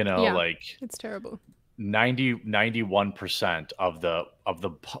 like it's terrible. 91% of the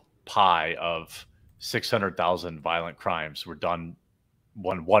pie of 600,000 violent crimes were done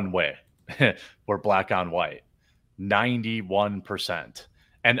one way, were black on white, 91%.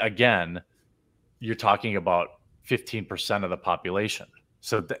 And again, you're talking about 15% of the population.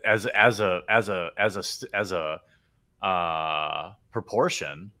 So as a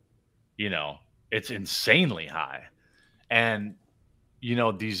proportion, it's insanely high. And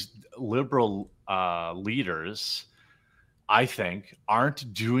these liberal leaders, I think,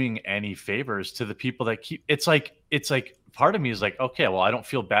 aren't doing any favors to the people that it's like part of me is like, okay, well, I don't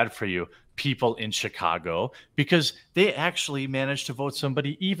feel bad for you people in Chicago, because they actually managed to vote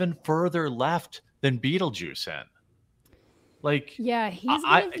somebody even further left than Beetlejuice in. Like, yeah,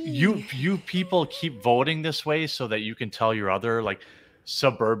 you people keep voting this way so that you can tell your other like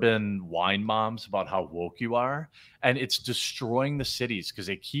suburban wine moms about how woke you are, and it's destroying the cities because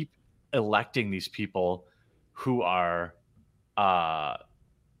they keep electing these people who are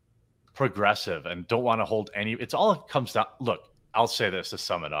progressive and don't want to hold any. It's all it comes down. Look, I'll say this to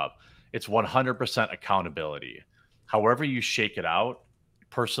sum it up: it's 100% accountability. however you shake it out,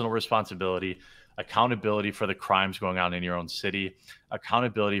 personal responsibility, accountability for the crimes going on in your own city,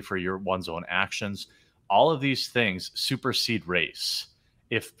 accountability for your one's own actions, all of these things supersede race.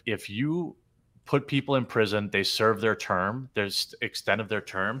 If you put people in prison, they serve their term, there's extent of their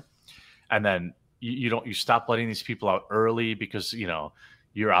term, and then you stop letting these people out early because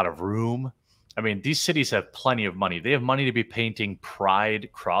you're out of room. I mean, these cities have plenty of money. They have money to be painting pride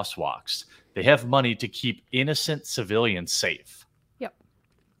crosswalks. They have money to keep innocent civilians safe. Yep.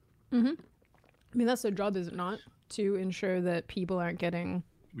 I mean, that's their job, is it not? To ensure that people aren't getting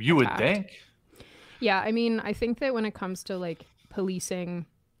You would attacked. think. Yeah, I mean, I think that when it comes to like policing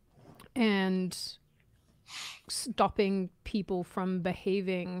and stopping people from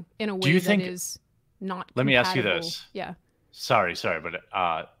behaving in a way that is not Let me ask you compatible- this. Yeah. Sorry, but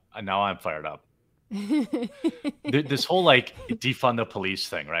now I'm fired up. This whole like defund the police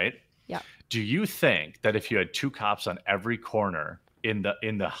thing, right? Yeah. Do you think that if you had 2 cops on every corner in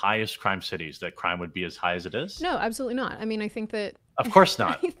the highest crime cities, that crime would be as high as it is? No, absolutely not. I mean, I think that Of course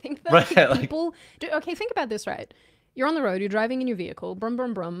not. I think that Right, like- people okay, think about this, right? You're on the road, you're driving in your vehicle, brum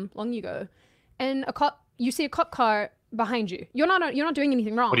brum brum, long you go, and you see a cop car behind you. You're not doing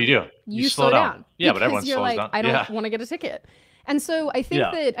anything wrong. What do? You slow down. Yeah, but because everyone you're slows like, down. I don't Yeah. want to get a ticket. And so I think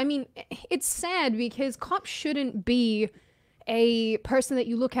that, I mean, it's sad because cops shouldn't be a person that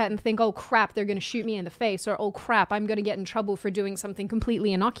you look at and think, oh crap, they're going to shoot me in the face, or oh crap, I'm going to get in trouble for doing something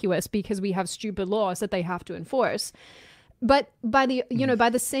completely innocuous because we have stupid laws that they have to enforce. But by the by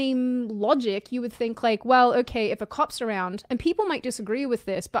the same logic, you would think like, well, okay, if a cop's around, and people might disagree with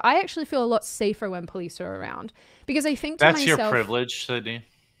this, but I actually feel a lot safer when police are around, because I think to That's myself, your privilege, Sydney.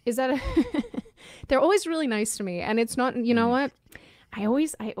 is that they're always really nice to me, and it's not, you know what? I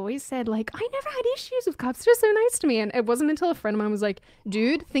always said like, I never had issues with cops. They're so nice to me. And it wasn't until a friend of mine was like,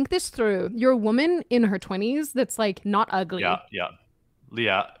 dude, think this through. You're a woman in her 20s that's like not ugly. Yeah.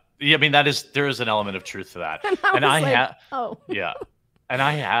 I mean, there is an element of truth to that. And I like, have, oh. yeah. And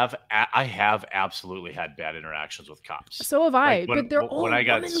I have absolutely had bad interactions with cops. So have I, Like, when- but they're when all I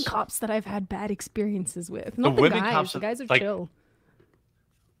got women s- cops that I've had bad experiences with. Not the women guys. cops The guys are like- chill.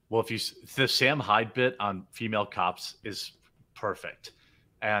 Well, the Sam Hyde bit on female cops is perfect.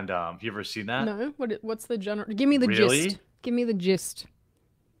 And have you ever seen that? No, what's the general? Give me the Really? gist. Give me the gist.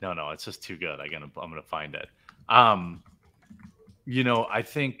 No, it's just too good. I'm gonna find it. I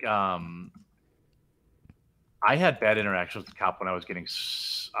think I had bad interactions with the cop when I was getting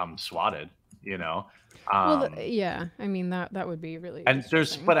swatted. Well, yeah. I mean that would be really. And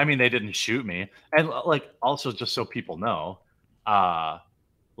distressing. but I mean, they didn't shoot me. And like, also, just so people know,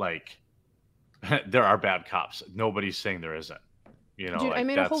 like, there are bad cops. Nobody's saying there isn't. Dude, like, I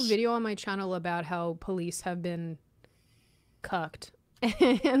made a whole that's- video on my channel about how police have been cucked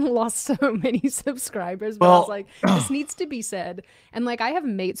and lost so many subscribers. But I was Well- like, this needs to be said. And like, I have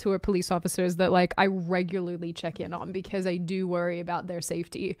mates who are police officers that like I regularly check in on because I do worry about their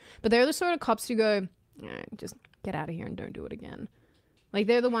safety. But they're the sort of cops who go, just get out of here and don't do it again. Like,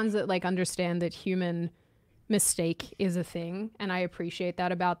 they're the ones that like understand that human mistake is a thing, and I appreciate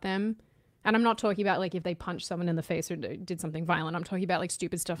that about them. And I'm not talking about like if they punched someone in the face or did something violent. I'm talking about like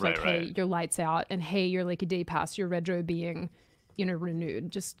stupid stuff like, Right. hey, your light's out, and hey, you're like a day past your retro being,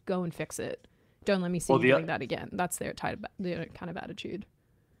 renewed. Just go and fix it. Don't let me see you doing that again. That's their kind of attitude.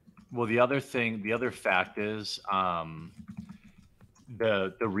 Well, the other fact is,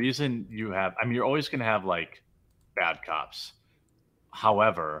 the reason you have, I mean, you're always going to have like bad cops.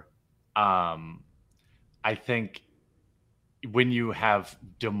 However, I think when you have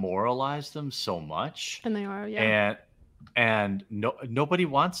demoralized them so much, And they are, yeah. and nobody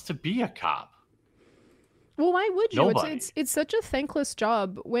wants to be a cop. Well, why would you? Nobody. It's such a thankless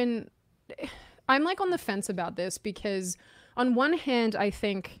job. When I'm like on the fence about this, because on one hand, I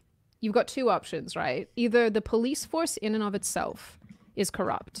think you've got 2 options, right? Either the police force in and of itself is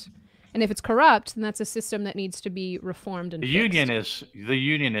corrupt, and if it's corrupt, then that's a system that needs to be reformed and The fixed.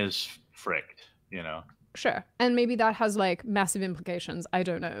 union is fricked, Sure. And maybe that has like massive implications. I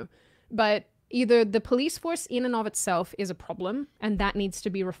don't know. But either the police force in and of itself is a problem and that needs to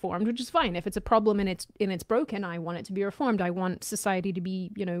be reformed, which is fine. If it's a problem and it's broken, I want it to be reformed. I want society to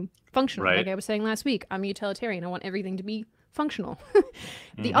be, functional. Right. Like I was saying last week, I'm a utilitarian. I want everything to be functional.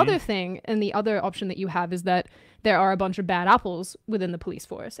 The other thing and the other option that you have is that there are a bunch of bad apples within the police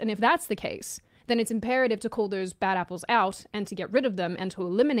force. And if that's the case, then it's imperative to call those bad apples out and to get rid of them and to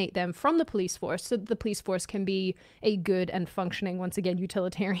eliminate them from the police force so that the police force can be a good and functioning, once again,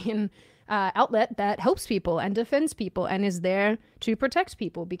 utilitarian outlet that helps people and defends people and is there to protect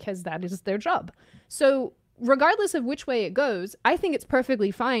people because that is their job. So regardless of which way it goes, I think it's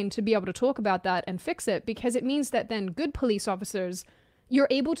perfectly fine to be able to talk about that and fix it, because it means that then good police officers, you're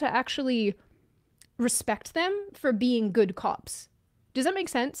able to actually respect them for being good cops. Does that make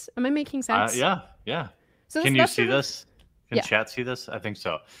sense? Am I making sense? Yeah. So Can you see this? Can Yeah. chat see this? I think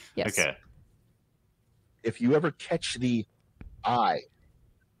so. Yes. Okay. If you ever catch the eye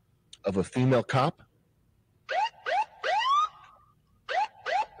of a female cop,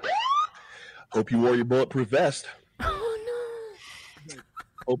 hope you wore your bulletproof vest. Oh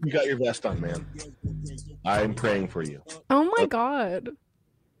Hope you got your vest on, man. I'm praying for you. no. Oh my God.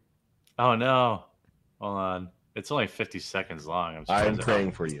 Oh no. Hold on. It's only 50 seconds long. I'm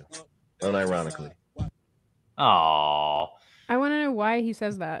praying for you. Unironically. Oh. I want to know why he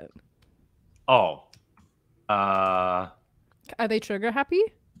says that. Oh. Are they trigger happy?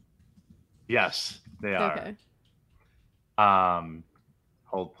 Yes, they are. Okay.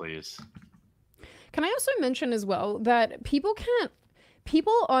 Hold please. Can I also mention as well that people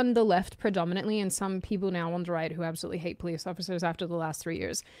on the left predominantly, and some people now on the right who absolutely hate police officers after the last 3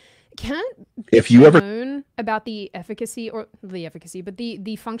 years, can't If you ever known about the efficacy, but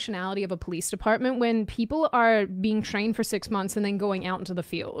the functionality of a police department when people are being trained for 6 months and then going out into the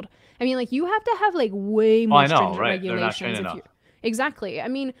field. I mean, like, you have to have like way more I know, stringent right? They're not regulations. trained enough. Exactly. I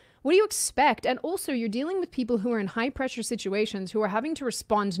mean, what do you expect? And also, you're dealing with people who are in high pressure situations who are having to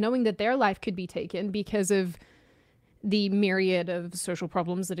respond knowing that their life could be taken because of the myriad of social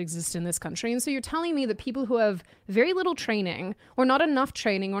problems that exist in this country. And so you're telling me that people who have very little training, or not enough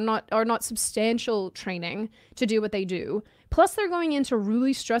training, or not substantial training to do what they do, plus they're going into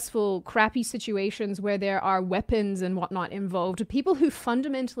really stressful, crappy situations where there are weapons and whatnot involved, people who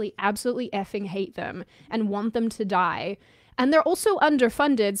fundamentally absolutely effing hate them and want them to die. And they're also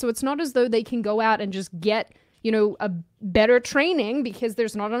underfunded, so it's not as though they can go out and just get, you know, a better training because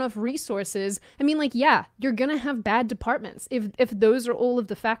there's not enough resources. I mean, like, yeah, you're gonna have bad departments if those are all of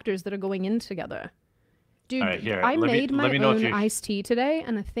the factors that are going in together. Dude, right, here, I made my own you... iced tea today,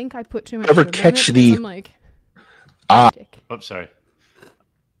 and I think I put too much ever sugar catch in it the I'm like, Oops, sorry.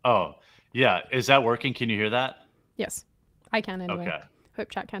 Oh, yeah. Is that working? Can you hear that? yes, I can anyway. Okay. Hope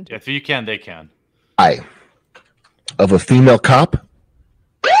chat can too. If you can, they can. eye of a female cop,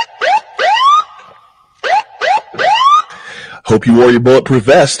 hope you wore your bulletproof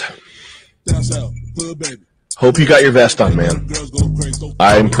vest. Hope you got your vest on, man.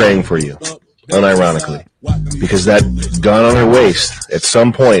 I'm praying for you, unironically, because that gun on her waist at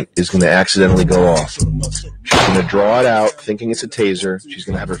some point is going to accidentally go off. She's going to draw it out thinking it's a taser. She's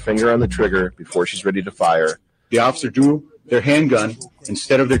going to have her finger on the trigger before she's ready to fire. The officer drew their handgun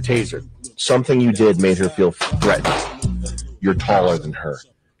instead of their taser. Something you did made her feel threatened. You're taller than her.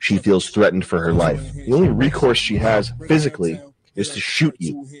 She feels threatened for her life. The only recourse she has physically is to shoot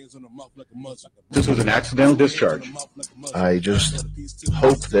you. This was an accidental discharge. I just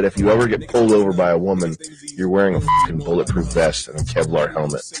hope that if you ever get pulled over by a woman, you're wearing a fucking bulletproof vest and a Kevlar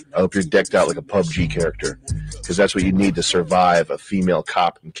helmet. I hope you're decked out like a PUBG character, because that's what you need to survive a female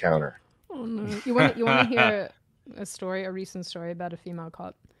cop encounter. Oh no! You want to hear a recent story about a female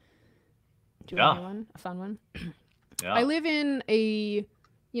cop? Do you want to hear one? A fun one? Yeah. I live in a,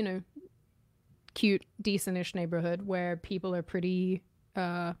 you know, cute, decent-ish neighborhood where people are pretty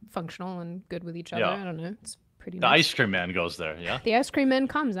functional and good with each other. Yeah. I don't know. It's pretty The nice. ice cream man goes there, yeah? The ice cream man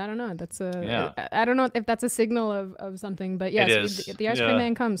comes. I don't know. That's a. Yeah. I don't know if that's a signal of something, but yes, It is. the ice cream Yeah.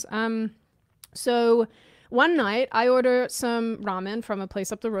 man comes. So one night I order some ramen from a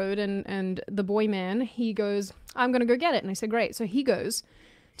place up the road, and the boy man, he goes, "I'm gonna go get it," and I said, "Great." So he goes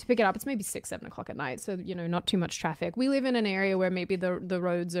to pick it up. It's maybe 6, 7 o'clock at night, so you know, not too much traffic. We live in an area where maybe the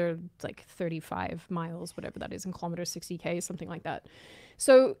roads are like 35 miles, whatever that is in kilometers, 60K, something like that.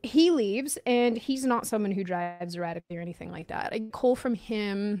 So he leaves, and he's not someone who drives erratically or anything like that. I call from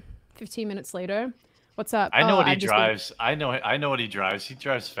him 15 minutes later. What's up? I know what he I've just drives. I know what he drives. He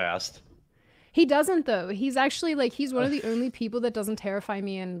drives fast. He doesn't though. He's actually like, he's one of the only people that doesn't terrify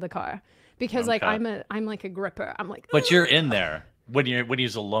me in the car, because like Okay. I'm like a gripper. I'm like, But you're in there. When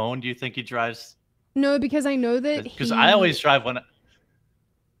he's alone, do you think he drives? no, because I know that Because I always drive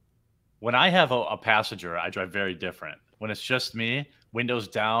when I have a passenger, I drive very different. When it's just me, windows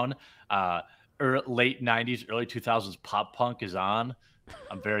down, late 90s, early 2000s pop punk is on,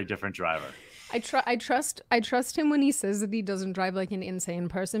 I'm a very different driver. I trust him when he says that he doesn't drive like an insane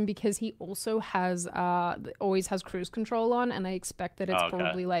person, because he also has always has cruise control on, and I expect that it's Oh, okay.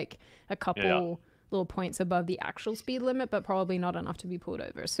 probably like a couple little points above the actual speed limit, but probably not enough to be pulled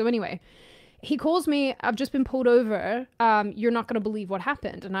over. So anyway, he calls me, "I've just been pulled over. You're not going to believe what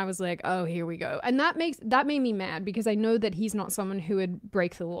happened." And I was like, "Oh, here we go." And that made me mad, because I know that he's not someone who would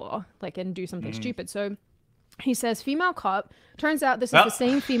break the law, like, and do something stupid. So He says, female cop. Turns out this is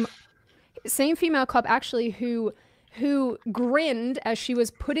the same female cop actually who grinned as she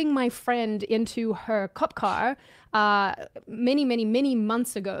was putting my friend into her cop car many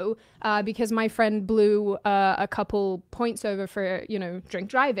months ago because my friend blew a couple points over for, drink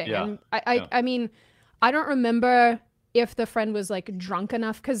driving. Yeah. And I mean, I don't remember if the friend was like drunk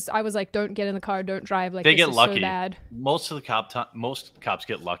enough, because I was like, don't get in the car, don't drive. Like, they this get is lucky. So bad. Most cops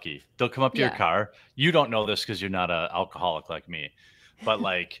get lucky. They'll come up to your car. You don't know this because you're not an alcoholic like me, but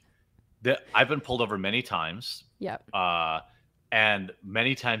like I've been pulled over many times. Yep. And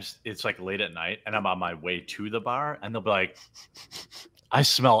many times it's like late at night and I'm on my way to the bar and they'll be like, I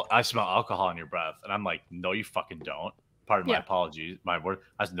smell alcohol in your breath. And I'm like, no, you fucking don't. Pardon my apologies, my word.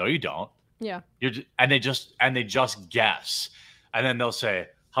 I said, no, you don't. Yeah. And they just guess. And then they'll say,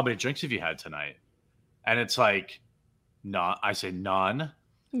 how many drinks have you had tonight? And it's like, none. I say none.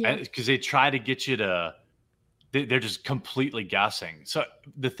 Yeah. Because they try to get you to, they're just completely guessing. So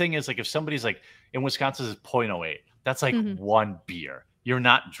the thing is, like, if somebody's like, in Wisconsin is 0.08, that's like one beer. You're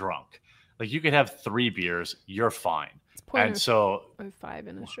not drunk. Like, you could have 3 beers, you're fine. It's and so 0.05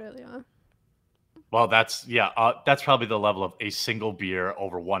 in Australia. Well, that's probably the level of a single beer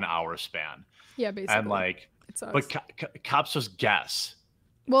over 1 hour span. Yeah, basically. And like, but cops just guess.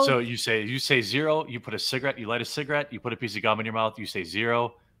 Well, so you say 0, you put a cigarette, you light a cigarette, you put a piece of gum in your mouth, you say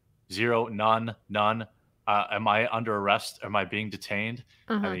 0, 0, none. Am I under arrest? Am I being detained?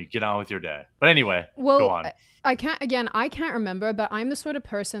 And then you get on with your day. But anyway, go on. I can't remember, but I'm the sort of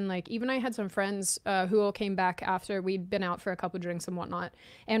person, like, even I had some friends who all came back after we'd been out for a couple drinks and whatnot.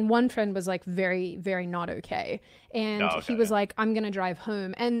 And one friend was like very, very not okay. And he was like, I'm going to drive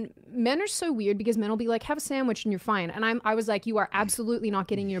home. And men are so weird because men will be like, have a sandwich and you're fine. And I was like, you are absolutely not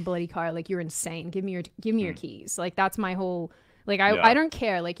getting in your bloody car. Like, you're insane. Give me your keys. Like, that's my whole... Like, I don't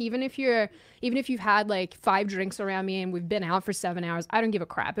care. Like, even if you've had like 5 drinks around me and we've been out for 7 hours, I don't give a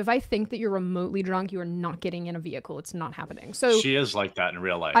crap. If I think that you're remotely drunk, you are not getting in a vehicle. It's not happening. So she is like that in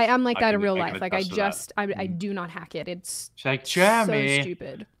real life. I am like that in real life. Like, I do not hack it. It's like, Jeremy, so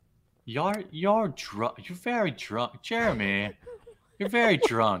stupid. You're drunk. You're very drunk, Jeremy. You're very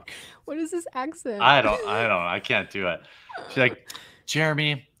drunk. What is this accent? I don't. I can't do it. She's like,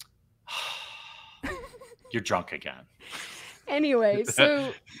 Jeremy, you're drunk again. Anyway,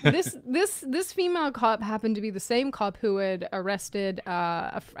 so this female cop happened to be the same cop who had arrested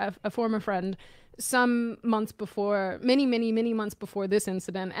a former friend some months before, many months before this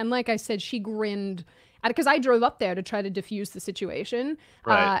incident. And like I said, she grinned because I drove up there to try to diffuse the situation.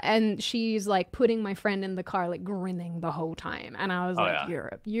 Right. And she's like putting my friend in the car, like grinning the whole time. And I was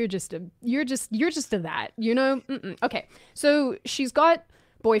you're just a that, you know? Okay. So she's got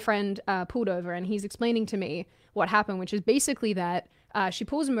boyfriend pulled over and he's explaining to me what happened, which is basically that she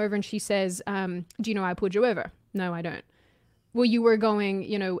pulls him over and she says, do you know I pulled you over? No, I don't. Well, you were going,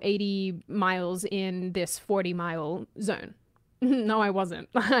 80 miles in this 40-mile zone. No, I wasn't.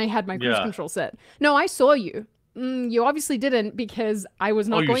 I had my cruise control set. No, I saw you. You obviously didn't because I was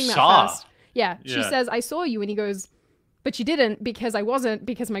not going that fast. Yeah. She says, I saw you. And he goes, but you didn't because I wasn't,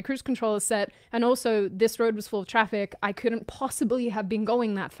 because my cruise control is set. And also this road was full of traffic. I couldn't possibly have been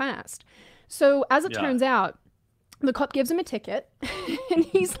going that fast. So as it turns out, the cop gives him a ticket and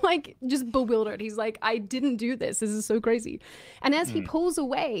he's like just bewildered. He's like, I didn't do this. This is so crazy. And as he pulls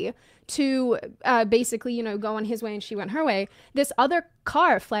away to basically, go on his way and she went her way, this other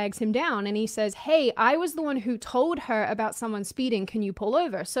car flags him down and he says, hey, I was the one who told her about someone speeding. Can you pull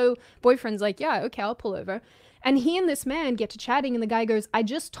over? So boyfriend's like, yeah, okay, I'll pull over. And he and this man get to chatting and the guy goes, I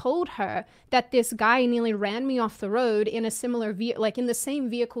just told her that this guy nearly ran me off the road in a similar like in the same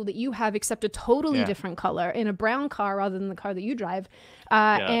vehicle that you have, except a totally different color, in a brown car rather than the car that you drive.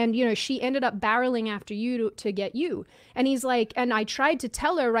 And, she ended up barreling after you to get you. And he's like, and I tried to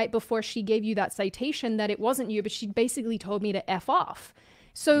tell her right before she gave you that citation that it wasn't you, but she basically told me to F off.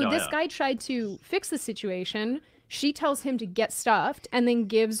 So this guy tried to fix the situation. She tells him to get stuffed and then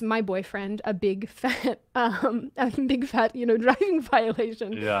gives my boyfriend a big fat, driving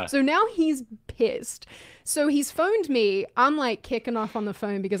violation. Yeah. So now he's pissed. So he's phoned me. I'm like kicking off on the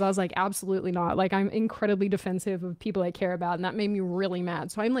phone because I was like, absolutely not. Like, I'm incredibly defensive of people I care about. And that made me really mad.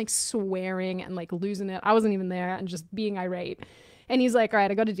 So I'm like swearing and like losing it. I wasn't even there and just being irate. And he's like, all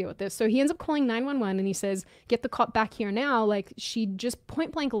right, I got to deal with this. So he ends up calling 911 and he says, get the cop back here now. Like, she just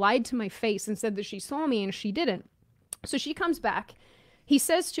point blank lied to my face and said that she saw me and she didn't. So she comes back. He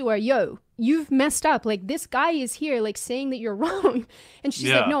says to her, yo, you've messed up. Like, this guy is here, like, saying that you're wrong. And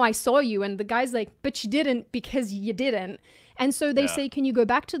she's like, no, I saw you. And the guy's like, but you didn't because you didn't. And so they say, can you go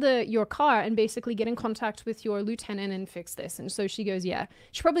back to your car and basically get in contact with your lieutenant and fix this? And so she goes, yeah.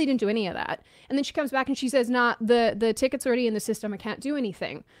 She probably didn't do any of that. And then she comes back and she says, nah, the ticket's already in the system. I can't do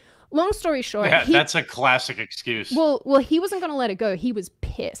anything. Long story short, that's a classic excuse. Well, he wasn't going to let it go. He was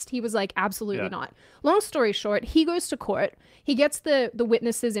pissed. He was like, absolutely not. Long story short, he goes to court. He gets the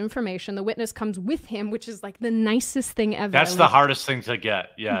witness's information. The witness comes with him, which is like the nicest thing ever. That's the hardest thing to get.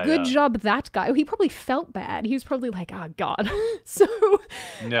 Yeah. Good job, that guy. He probably felt bad. He was probably like, oh God. So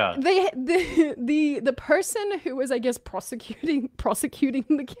the person who was, I guess, prosecuting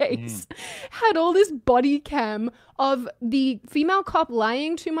the case had all this body cam of the female cop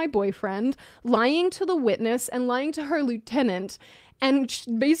lying to my boyfriend, lying to the witness, and lying to her lieutenant. And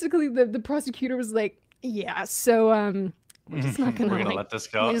basically the prosecutor was like, yeah, so we're just not gonna, let this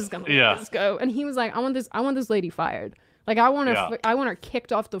go. We're just gonna let this go. And he was like, I want this lady fired. Like I want her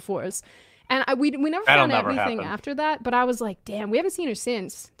kicked off the force. And we never found out anything after that, but I was like, damn, we haven't seen her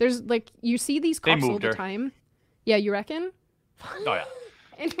since. There's like, you see these cops all the time. Yeah, you reckon? Oh yeah.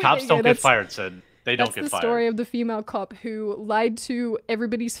 Anyway, cops don't get fired, Sid. They don't get fired. That's the story of the female cop who lied to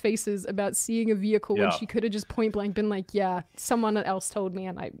everybody's faces about seeing a vehicle when she could have just point blank been like, yeah, someone else told me,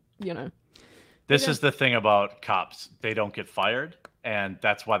 and I. This is the thing about cops. They don't get fired, and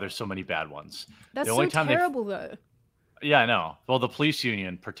that's why there's so many bad ones. That's the only so terrible, though. Yeah, I know. Well, the police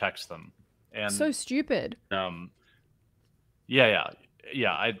union protects them. And so stupid. Yes.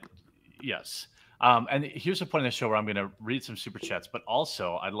 And here's the point of the show where I'm going to read some super chats, but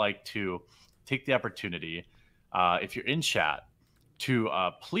also I'd like to take the opportunity, if you're in chat, to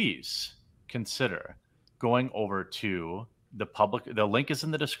please consider going over to the public. The link is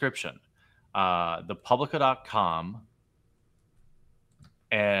in the description. Thepublica.com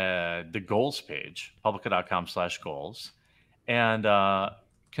and the goals page, publica.com/goals, and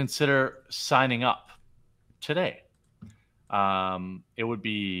consider signing up today. It would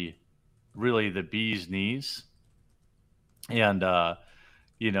be really the bee's knees. And,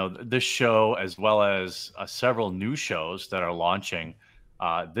 this show, as well as several new shows that are launching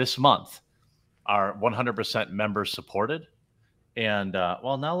this month, are 100% member supported. And,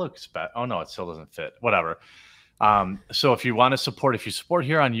 now looks bad. Oh, no, it still doesn't fit. Whatever. So if you want to support, if you support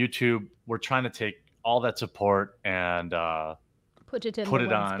here on YouTube, we're trying to take all that support and put it in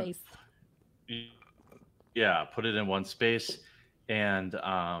one space. Yeah, put it in one space. And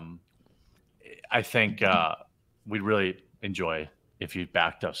I think we'd really enjoy if you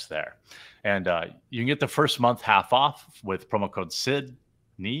backed us there. And you can get the first month half off with promo code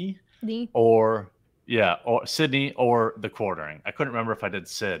Sydney or Sydney or the quartering. I couldn't remember if I did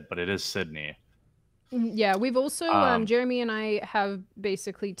Sid, but it is Sydney. Yeah, we've also, Jeremy and I have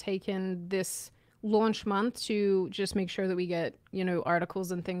basically taken this launch month to just make sure that we get,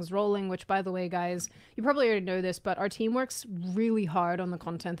 articles and things rolling, which, by the way, guys, you probably already know this, but our team works really hard on the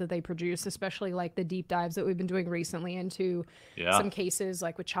content that they produce, especially like the deep dives that we've been doing recently into some cases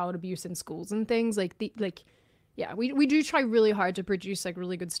like with child abuse in schools and things we do try really hard to produce like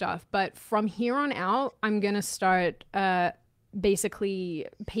really good stuff. But from here on out, I'm going to start basically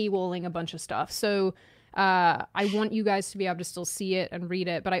paywalling a bunch of stuff. So I want you guys to be able to still see it and read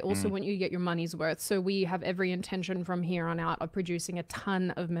it, but I also want you to get your money's worth. So we have every intention from here on out of producing a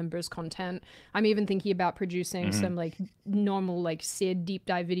ton of members content. I'm even thinking about producing some like normal like Sid deep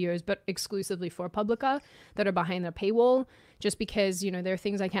dive videos, but exclusively for Publica that are behind the paywall, just because, there are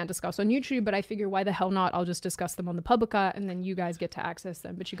things I can't discuss on YouTube, but I figure why the hell not? I'll just discuss them on the Publica and then you guys get to access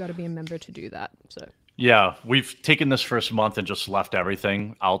them, but you got to be a member to do that. So yeah, we've taken this first month and just left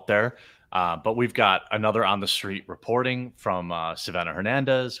everything out there. But we've got another on the street reporting from Savannah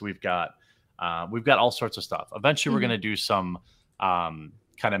Hernandez. We've got all sorts of stuff. Eventually, we're going to do some kind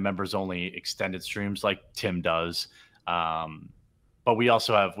of members only extended streams like Tim does. But we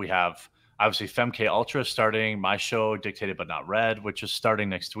also have obviously FemK Ultra starting, my show Dictated But Not Read, which is starting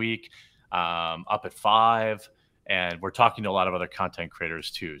next week, up at 5. And we're talking to a lot of other content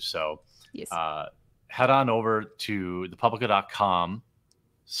creators too. So head on over to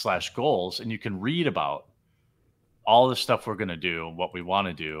thepublica.com/goals and you can read about all the stuff we're going to do, what we want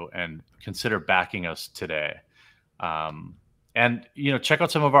to do, and consider backing us today. And check out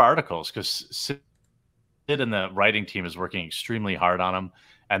some of our articles, because Sid and the writing team is working extremely hard on them,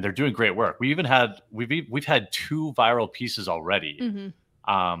 and they're doing great work. We've had 2 viral pieces already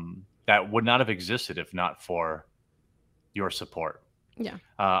that would not have existed if not for your support. Yeah.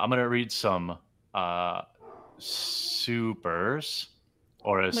 I'm going to read some supers,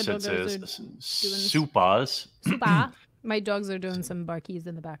 or as Sid says, supas. Supa. My dogs are doing some barkies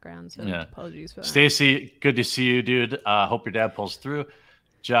in the background, so apologies for that. Stacy, good to see you, dude. Hope your dad pulls through.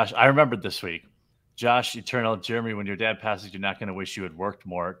 Josh, I remembered this week. Josh Eternal, Jeremy, when your dad passes, you're not going to wish you had worked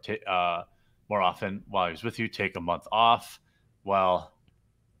more often while he was with you. Take a month off. Well,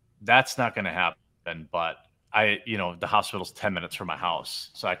 that's not going to happen. But the hospital's 10 minutes from my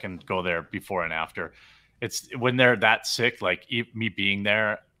house, so I can go there before and after. It's when they're that sick, like me being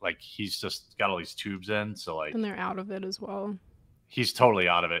there, like he's just got all these tubes in. So like, and they're out of it as well. He's totally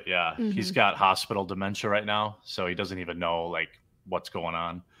out of it. Yeah. Mm-hmm. He's got hospital dementia right now. So he doesn't even know like what's going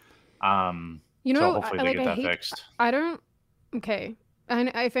on. So hopefully they get that fixed. Okay.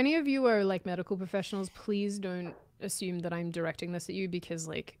 And if any of you are like medical professionals, please don't assume that I'm directing this at you, because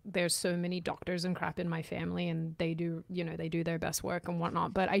like there's so many doctors and crap in my family, and they do their best work and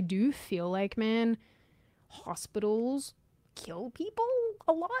whatnot. But I do feel like, man, hospitals kill people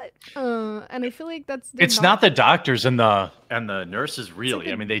a lot, and I feel like it's not the doctors and the nurses really.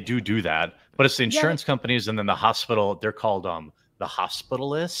 Like I mean, they do that, but it's the insurance companies, and then the hospital. They're called the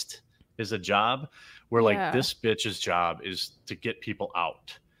hospitalist is a job where like this bitch's job is to get people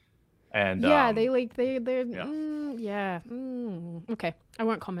out. And okay, I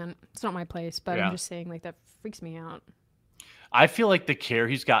won't comment. It's not my place, but I'm just saying like that freaks me out. I feel like the care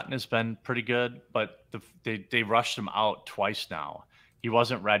he's gotten has been pretty good, but they rushed him out twice now. He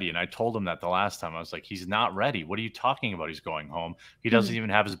wasn't ready, and I told him that the last time. I was like, he's not ready. What are you talking about? He's going home. He doesn't even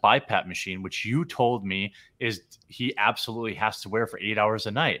have his BiPAP machine, which you told me is he absolutely has to wear for 8 hours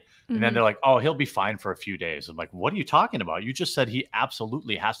a night. And then they're like, oh, he'll be fine for a few days. I'm like, what are you talking about? You just said he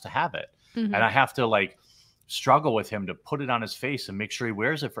absolutely has to have it. And I have to like struggle with him to put it on his face and make sure he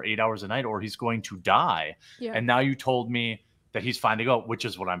wears it for 8 hours a night, or he's going to die. Yeah. And now you told me that he's fine to go, which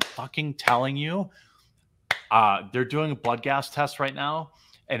is what I'm fucking telling you. They're doing a blood gas test right now.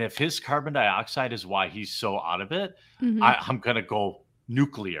 And if his carbon dioxide is why he's so out of it, I'm going to go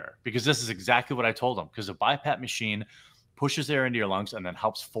nuclear, because this is exactly what I told him. Because a BiPAP machine pushes air into your lungs and then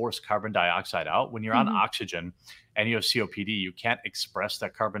helps force carbon dioxide out. When you're on oxygen and you have COPD, you can't express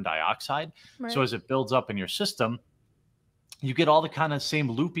that carbon dioxide. Right. So as it builds up in your system, you get all the kind of same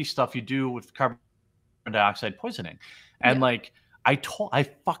loopy stuff you do with carbon dioxide poisoning. And like I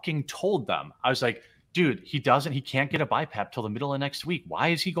fucking told them, I was like, dude, he can't get a BiPAP till the middle of next week. Why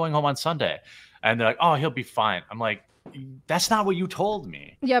is he going home on Sunday? And they're like, oh, he'll be fine. I'm like, that's not what you told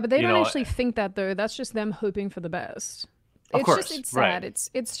me. Yeah, but they don't actually think that though. That's just them hoping for the best. Of course. It's sad. Right.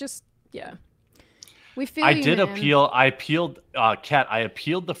 It's just, yeah. We feel I appealed, Kat, I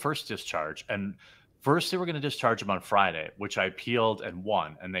appealed the first discharge, and first they were going to discharge him on Friday, which I appealed and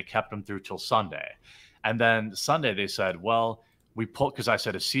won, and they kept him through till Sunday. And then Sunday they said, well, we pulled, because I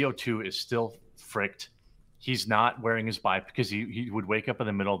said his CO2 is still fricked. He's not wearing his BiPAP, because he would wake up in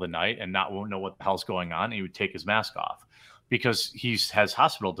the middle of the night and won't know what the hell's going on. And he would take his mask off because has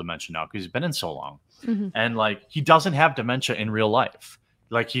hospital dementia now, because he's been in so long. And like, he doesn't have dementia in real life.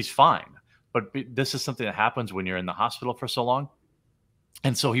 Like, he's fine. But this is something that happens when you're in the hospital for so long.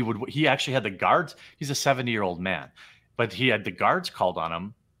 And so he actually had the guards. He's a 70-year-old man, but he had the guards called on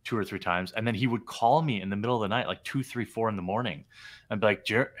him 2 or 3 times. And then he would call me in the middle of the night, like 2, 3, 4 in the morning, and be like,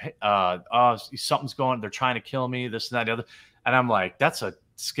 something's going, they're trying to kill me, this and that, the other. And I'm like, that's a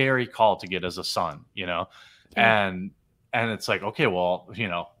scary call to get as a son, Yeah. And it's like, okay, well,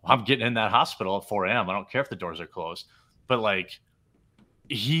 I'm getting in that hospital at 4 a.m. I don't care if the doors are closed. But like,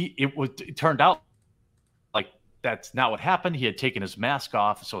 it turned out like that's not what happened. He had taken his mask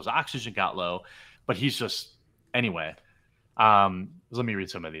off, so his oxygen got low. But he's just, anyway. Let me read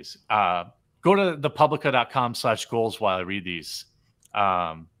some of these. Go to thepublica.com/goals while I read these.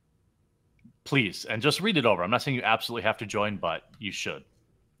 Please, and just read it over. I'm not saying you absolutely have to join, but you should.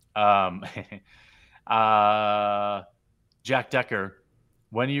 Jack Decker,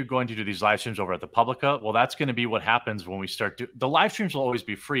 when are you going to do these live streams over at the Publica? Well, that's going to be what happens when we start the live streams will always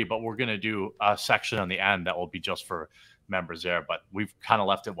be free, but we're going to do a section on the end that will be just for members there. But we've kind of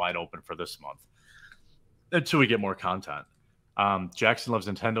left it wide open for this month until we get more content. Jackson Loves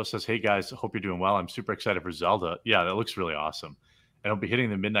Nintendo says, hey guys, hope you're doing well. I'm super excited for Zelda. Yeah, that looks really awesome. And I'll be hitting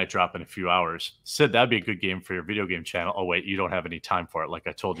the midnight drop in a few hours. Sid, that'd be a good game for your video game channel. Oh wait, you don't have any time for it. Like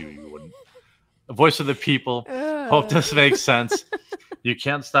I told you, you wouldn't. The voice of the people. Hope this makes sense. You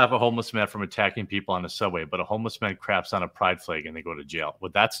can't stop a homeless man from attacking people on the subway, but a homeless man craps on a pride flag and they go to jail.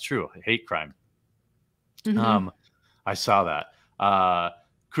 Well, that's true. Hate crime. I saw that.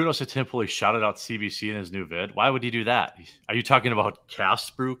 Kudos to Tim Pool. He shouted out CBC in his new vid. Why would he do that? Are you talking about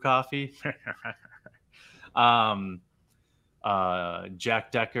Cast Brew coffee?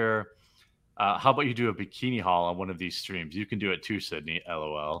 Jack Decker. How about you do a bikini haul on one of these streams? You can do it too, Sydney.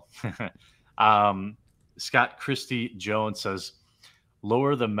 LOL. Scott Christie Jones says,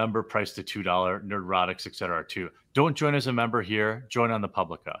 lower the member price to $2. Nerdrotics, etc. too. Don't join as a member here. Join on the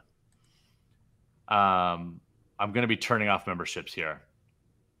Publica. I'm going to be turning off memberships here.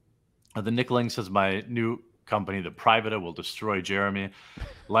 The Nickling says my new company, the Private, will destroy Jeremy.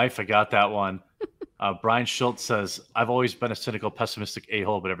 Life, I got that one. Brian Schultz says, I've always been a cynical, pessimistic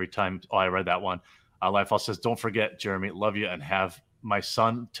a-hole, but every time, I read that one. Life also says, don't forget, Jeremy, love you and have my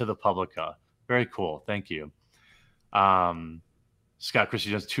son to the Publica. Very cool. Thank you. Scott Christie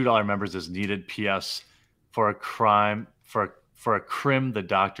Jones, $2 members is needed. P.S. For a crime, for a crim, the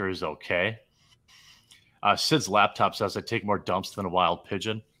doctor is okay. Sid's laptop says, I take more dumps than a wild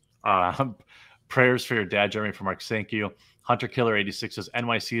pigeon. Prayers for your dad, Jeremy, from Mark. Thank you. Hunter Killer 86 says,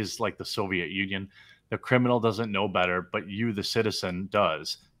 NYC is like the Soviet Union. The criminal doesn't know better, but you, the citizen,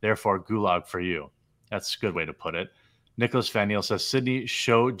 does. Therefore, gulag for you. That's a good way to put it. Nicholas Van Neel says, Sydney,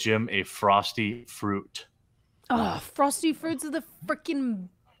 show Jim a frosty fruit. Oh, frosty fruits are the freaking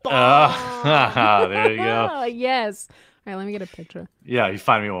bomb. There you go. Yes. All right, let me get a picture. Yeah, you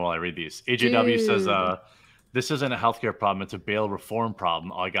find me one while I read these. AJW says, this isn't a healthcare problem. It's a bail reform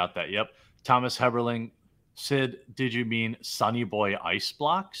problem. Oh, I got that. Yep. Thomas Heberling, Sid, did you mean Sunny Boy ice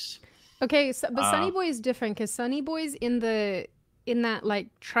blocks? Okay, so, but Sunny Boy is different because Sunny Boy's in that like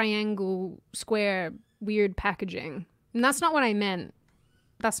triangle square weird packaging. And that's not what I meant.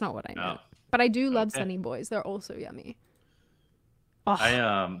 That's not what I meant. But I do love Sunny Boys. They're also yummy. Oh,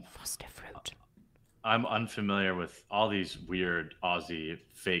 frosted fruit. I'm unfamiliar with all these weird Aussie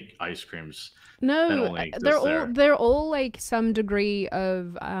fake ice creams. No, they're all like some degree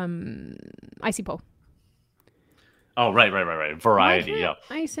of icy pole. Oh, right. Variety, yeah.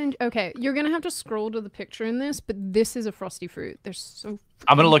 Okay, you're gonna have to scroll to the picture in this, but this is a frosty fruit. They're so.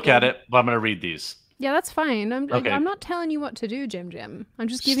 I'm gonna look at it, but I'm gonna read these. Yeah, that's fine. I'm not telling you what to do, Jim. I'm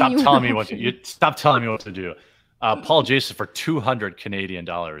just giving you. Stop telling me what to do. Paul Jason for 200 Canadian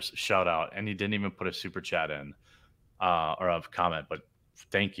dollars. Shout out, and he didn't even put a super chat in or a comment, but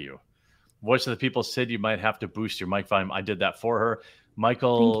thank you. Voice of the People, Sid, you might have to boost your mic volume. I did that for her.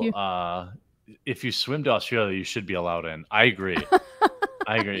 Michael, if you swim to Australia, you should be allowed in. I agree.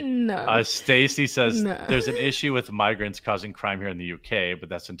 No. Stacy says there's an issue with migrants causing crime here in the UK, but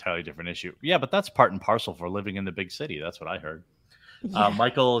that's an entirely different issue. Yeah, but that's part and parcel for living in the big city. That's what I heard. Yeah.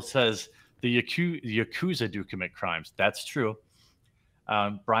 Michael says the Yakuza do commit crimes. That's true.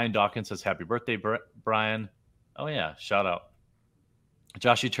 Brian Dawkins says, happy birthday, Brian. Oh, yeah. Shout out.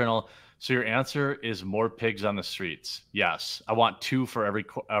 Josh Eternal. So your answer is more pigs on the streets. Yes. I want 2 for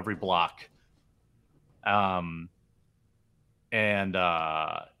every block. And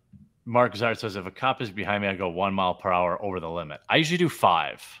Mark Zard says, if a cop is behind me, I go 1 mile per hour over the limit. I usually do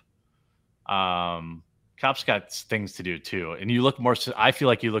 5. Cops got things to do too. And you look more, I feel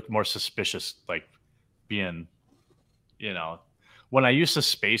like you look more suspicious, like being, when I used to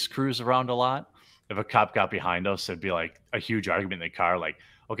space cruise around a lot, if a cop got behind us, it'd be like a huge argument in the car. Like,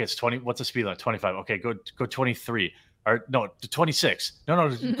 okay, it's 20. What's the speed limit? 25. Okay, go 23. Or no, 26. No,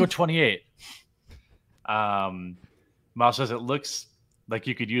 go 28. Mouse says it looks like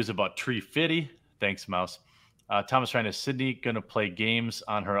you could use about 350. Thanks, Mouse. Thomas trying to Sydney gonna play games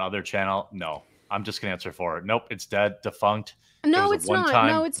on her other channel. No, I'm just gonna answer for it. Nope, it's dead, defunct. No, it's not.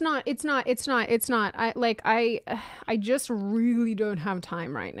 No, it's not. It's not. I just really don't have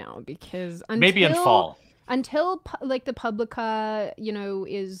time right now because maybe in fall. Until like the Publica,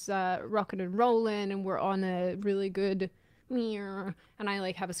 is rocking and rolling, and we're on a really good and I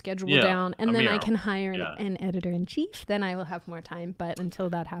like have a schedule down, and then I can hire an editor-in-chief. Then I will have more time. But until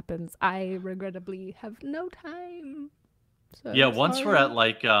that happens, I regrettably have no time. So once we're at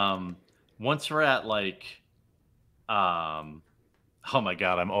oh my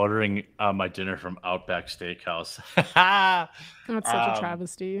god, I'm ordering my dinner from Outback Steakhouse. That's such a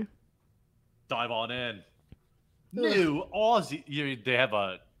travesty. Dive on in. New Aussie. They have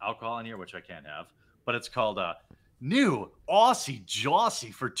a alcohol in here, which I can't have, but it's called New Aussie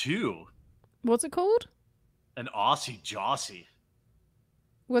Jossie for 2. What's it called? An Aussie Jossie.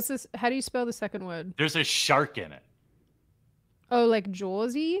 What's this? How do you spell the second word? There's a shark in it. Oh, like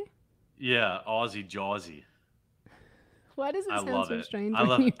Jawsy? Yeah, Aussie Jawsy. Why does it sound so strange? I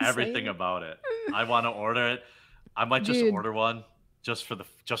love everything about it. I want to order it. I might just order one just for the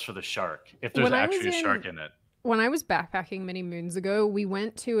shark. If there's actually a shark in it. When I was backpacking many moons ago, we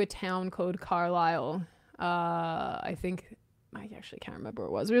went to a town called Carlisle. I think I actually can't remember where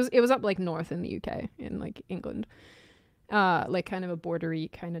it was. It was up like north in the UK, in like England, like kind of a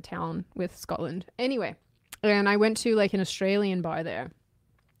bordery kind of town with Scotland. Anyway, and I went to like an Australian bar there,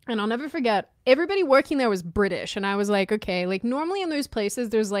 and I'll never forget. Everybody working there was British, and I was like, okay, like normally in those places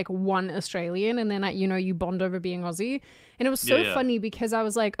there's like one Australian, and then you bond over being Aussie, and it was so funny because I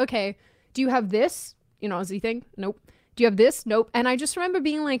was like, okay, do you have this Aussie thing? Nope. Do you have this? Nope. And I just remember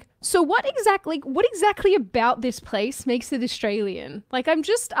being like, so what exactly about this place makes it Australian? Like,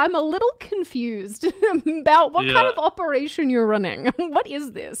 I'm a little confused about what kind of operation you're running. What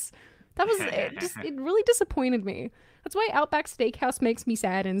is this? That was it really disappointed me. That's why Outback Steakhouse makes me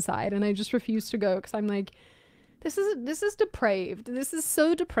sad inside, and I just refuse to go because I'm like, this is depraved. This is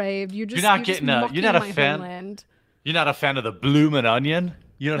so depraved. You're not a fan. Homeland. You're not a fan of the bloomin' onion?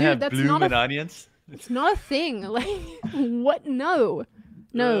 You don't have bloomin' onions? It's not a thing. Like, what? No,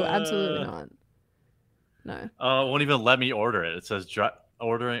 absolutely not. No. It won't even let me order it. It says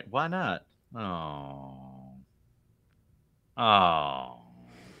ordering. Why not?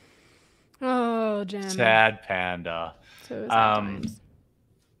 Oh, Jam. Sad panda. So sad times.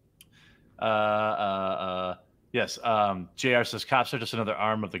 Yes. JR says cops are just another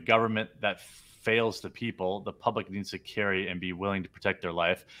arm of the government that fails the people. The public needs to carry and be willing to protect their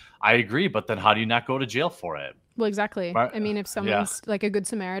life. I agree, but then how do you not go to jail for it? Well, exactly. I mean, if someone's like a good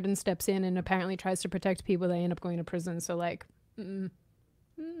Samaritan steps in and apparently tries to protect people, they end up going to prison. So like,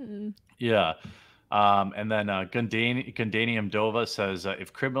 yeah. And then Gundanium Dova says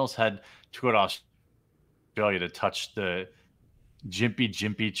if criminals had to go to Australia to touch the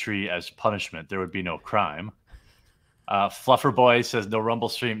Jimpy tree as punishment, there would be no crime. Fluffer Boy says no Rumble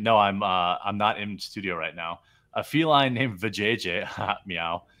stream. No, I'm not in studio right now. A feline named Vajayjay,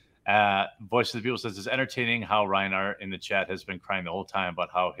 meow. Voice of the People says it's entertaining how Reinhardt in the chat has been crying the whole time about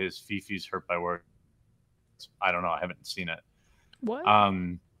how his Fifi's hurt by work. I don't know. I haven't seen it. What?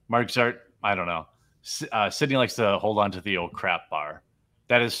 Mark Zart, I don't know. Sydney likes to hold on to the old crap bar.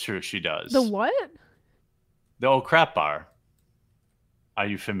 That is true. She does. The what? The old crap bar. Are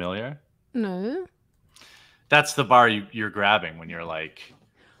you familiar? No. That's the bar you're grabbing when you're like.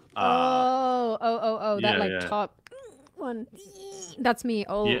 That top one. That's me.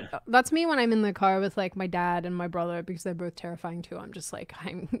 That's me when I'm in the car with like my dad and my brother because they're both terrifying too. I'm just like,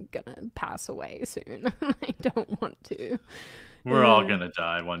 I'm gonna pass away soon. I don't want to. We're all gonna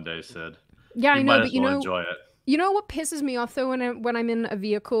die one day, Sid. Yeah, I know, but enjoy it. You know what pisses me off though when I'm in a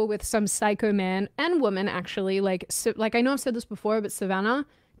vehicle with some psycho man and woman actually like I know I've said this before, but Savannah,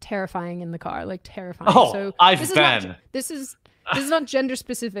 terrifying in the car, like terrifying. Oh, so this is not gender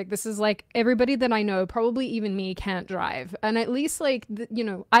specific. This is like everybody that I know, probably even me, can't drive. And at least like,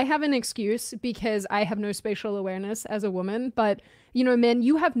 I have an excuse because I have no spatial awareness as a woman. But, men,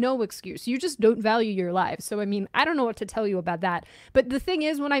 you have no excuse. You just don't value your lives. So, I mean, I don't know what to tell you about that. But the thing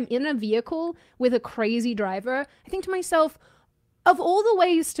is, when I'm in a vehicle with a crazy driver, I think to myself, of all the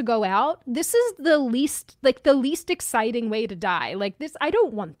ways to go out, this is the least exciting way to die. Like this, I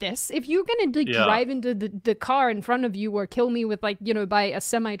don't want this. If you're gonna drive into the car in front of you or kill me with by a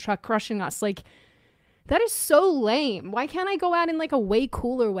semi truck crushing us, like that is so lame. Why can't I go out in like a way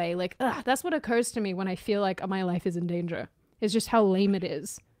cooler way? Like, that's what occurs to me when I feel like my life is in danger. It's just how lame it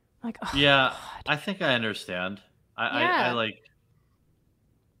is. Like, yeah, God. I think I understand. I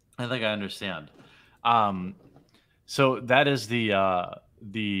think I understand. So that is the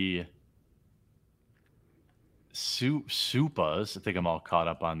Supas. I think I'm all caught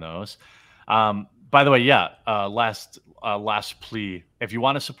up on those. By the way, last plea. If you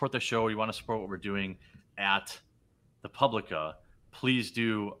want to support the show or you want to support what we're doing at the Publica, please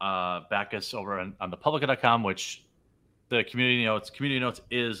do back us over on thepublica.com, which the community notes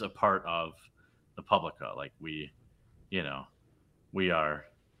is a part of the Publica. Like we are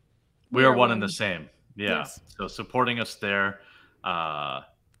one and the same. Yeah. Yes. So supporting us there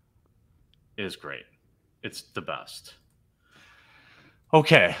is great. It's the best.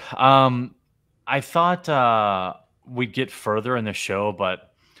 Okay. I thought we'd get further in the show,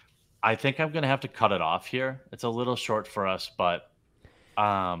 but I think I'm going to have to cut it off here. It's a little short for us, but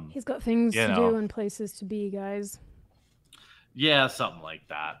he's got things to do and places to be, guys. Yeah, something like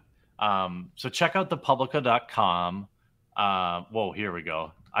that. So check out thepublica.com. Whoa, here we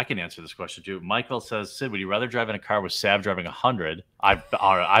go. I can answer this question too. Michael says, Sid, would you rather drive in a car with Sav driving 100?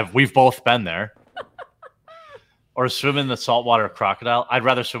 We've both been there. Or swim in the saltwater crocodile? I'd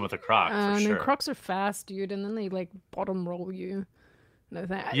rather swim with a croc for sure. Crocs are fast, dude, and then they like bottom roll you. No,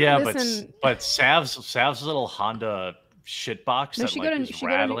 that. Yeah, but Sav's little Honda shitbox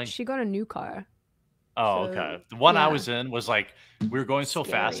rattling. She got a new car. Oh, so, okay. The one I was in was like we were going so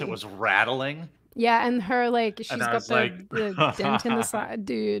fast it was rattling. Yeah, and her she's got the dent in the side,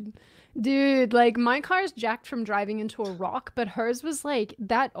 dude, like my car's jacked from driving into a rock, but hers was like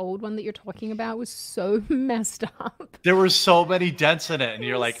that old one that you're talking about was so messed up. There were so many dents in it, and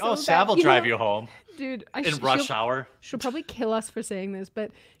you're like, so Sav will drive you home, dude. In rush hour. She'll probably kill us for saying this,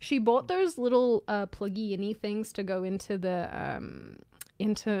 but she bought those little pluggy-in things to go into the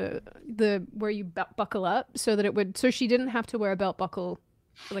into the where you buckle up so that it would, so she didn't have to wear a belt buckle,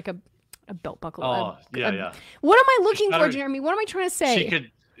 like a belt buckle. Oh, yeah. What am I looking for, her, Jeremy? What am I trying to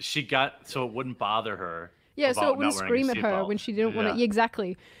say? She got so it wouldn't bother her. Yeah, so it wouldn't scream at her when she didn't want to. Yeah,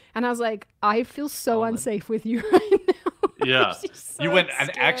 exactly. And I was like, I feel so unsafe with you right now. Yeah, so you went an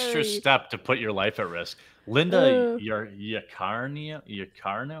extra step to put your life at risk. Linda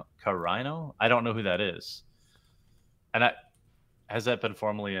Carino? I don't know who that is. And has that been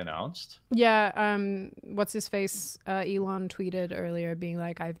formally announced? Yeah, what's his face? Elon tweeted earlier being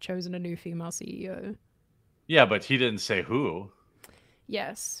like, I've chosen a new female CEO. Yeah, but he didn't say who.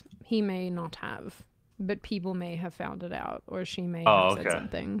 Yes, he may not have, but people may have found it out, or she may have said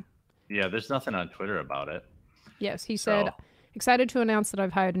something. Yeah, there's nothing on Twitter about it. Yes, he said, excited to announce that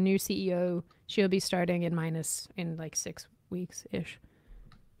I've hired a new CEO. She'll be starting in like 6 weeks-ish.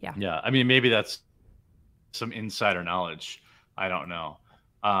 Yeah. Yeah, I mean, maybe that's some insider knowledge. I don't know.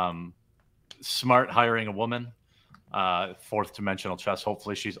 Smart hiring a woman, fourth dimensional chess.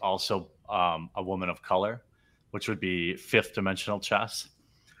 Hopefully she's also a woman of color, which would be fifth dimensional chess.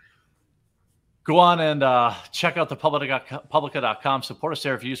 Go on and check out the Publica.com. Support us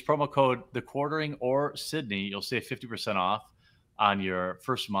there. If you use promo code The Quartering or Sydney, you'll save 50% off on your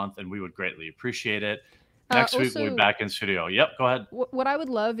first month, and we would greatly appreciate it. Next week we'll be back in studio. Yep, go ahead. What I would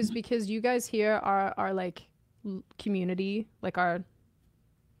love is, because you guys here are like community, like our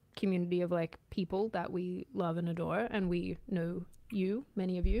community of like people that we love and adore, and we know you,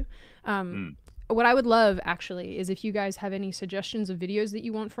 many of you. What I would love actually is if you guys have any suggestions of videos that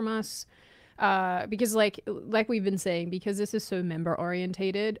you want from us. Because like we've been saying, because this is so member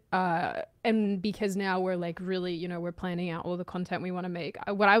orientated, and because now we're like really, you know, we're planning out all the content we want to make.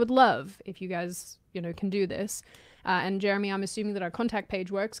 What I would love if you guys, you know, can do this. And Jeremy, I'm assuming that our contact page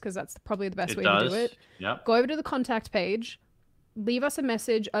works, because that's probably the best way to do it. Yep. Go over to the contact page, leave us a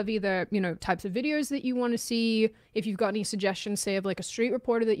message of either, you know, types of videos that you want to see. If you've got any suggestions, say of like a street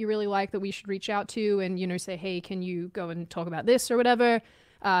reporter that you really like that we should reach out to, and, you know, say, hey, can you go and talk about this or whatever.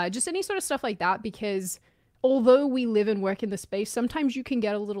 Just any sort of stuff like that, because although we live and work in the space, sometimes you can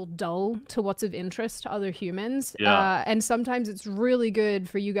get a little dull to what's of interest to other humans. Yeah. And sometimes it's really good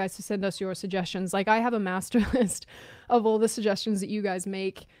for you guys to send us your suggestions. Like, I have a master list of all the suggestions that you guys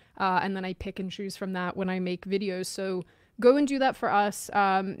make, and then I pick and choose from that when I make videos. So go and do that for us.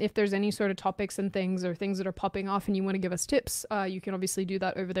 If there's any sort of topics and things, or things that are popping off and you want to give us tips, you can obviously do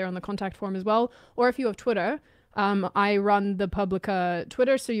that over there on the contact form as well. Or if you have Twitter, I run the Publica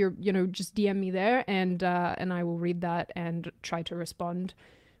Twitter, so just DM me there, and I will read that and try to respond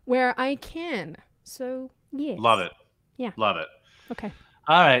where I can. So yes. Love it. Yeah. Love it. Okay.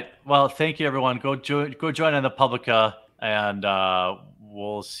 All right. Well, thank you, everyone. Go join on the Publica, and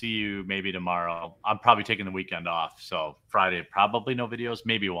we'll see you maybe tomorrow. I'm probably taking the weekend off, so Friday probably no videos,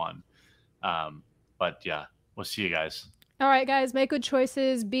 maybe one. But yeah, we'll see you guys. All right, guys, make good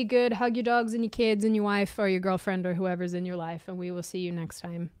choices. Be good. Hug your dogs and your kids and your wife or your girlfriend or whoever's in your life, and we will see you next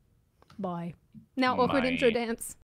time. Bye. Now, awkward intro dance.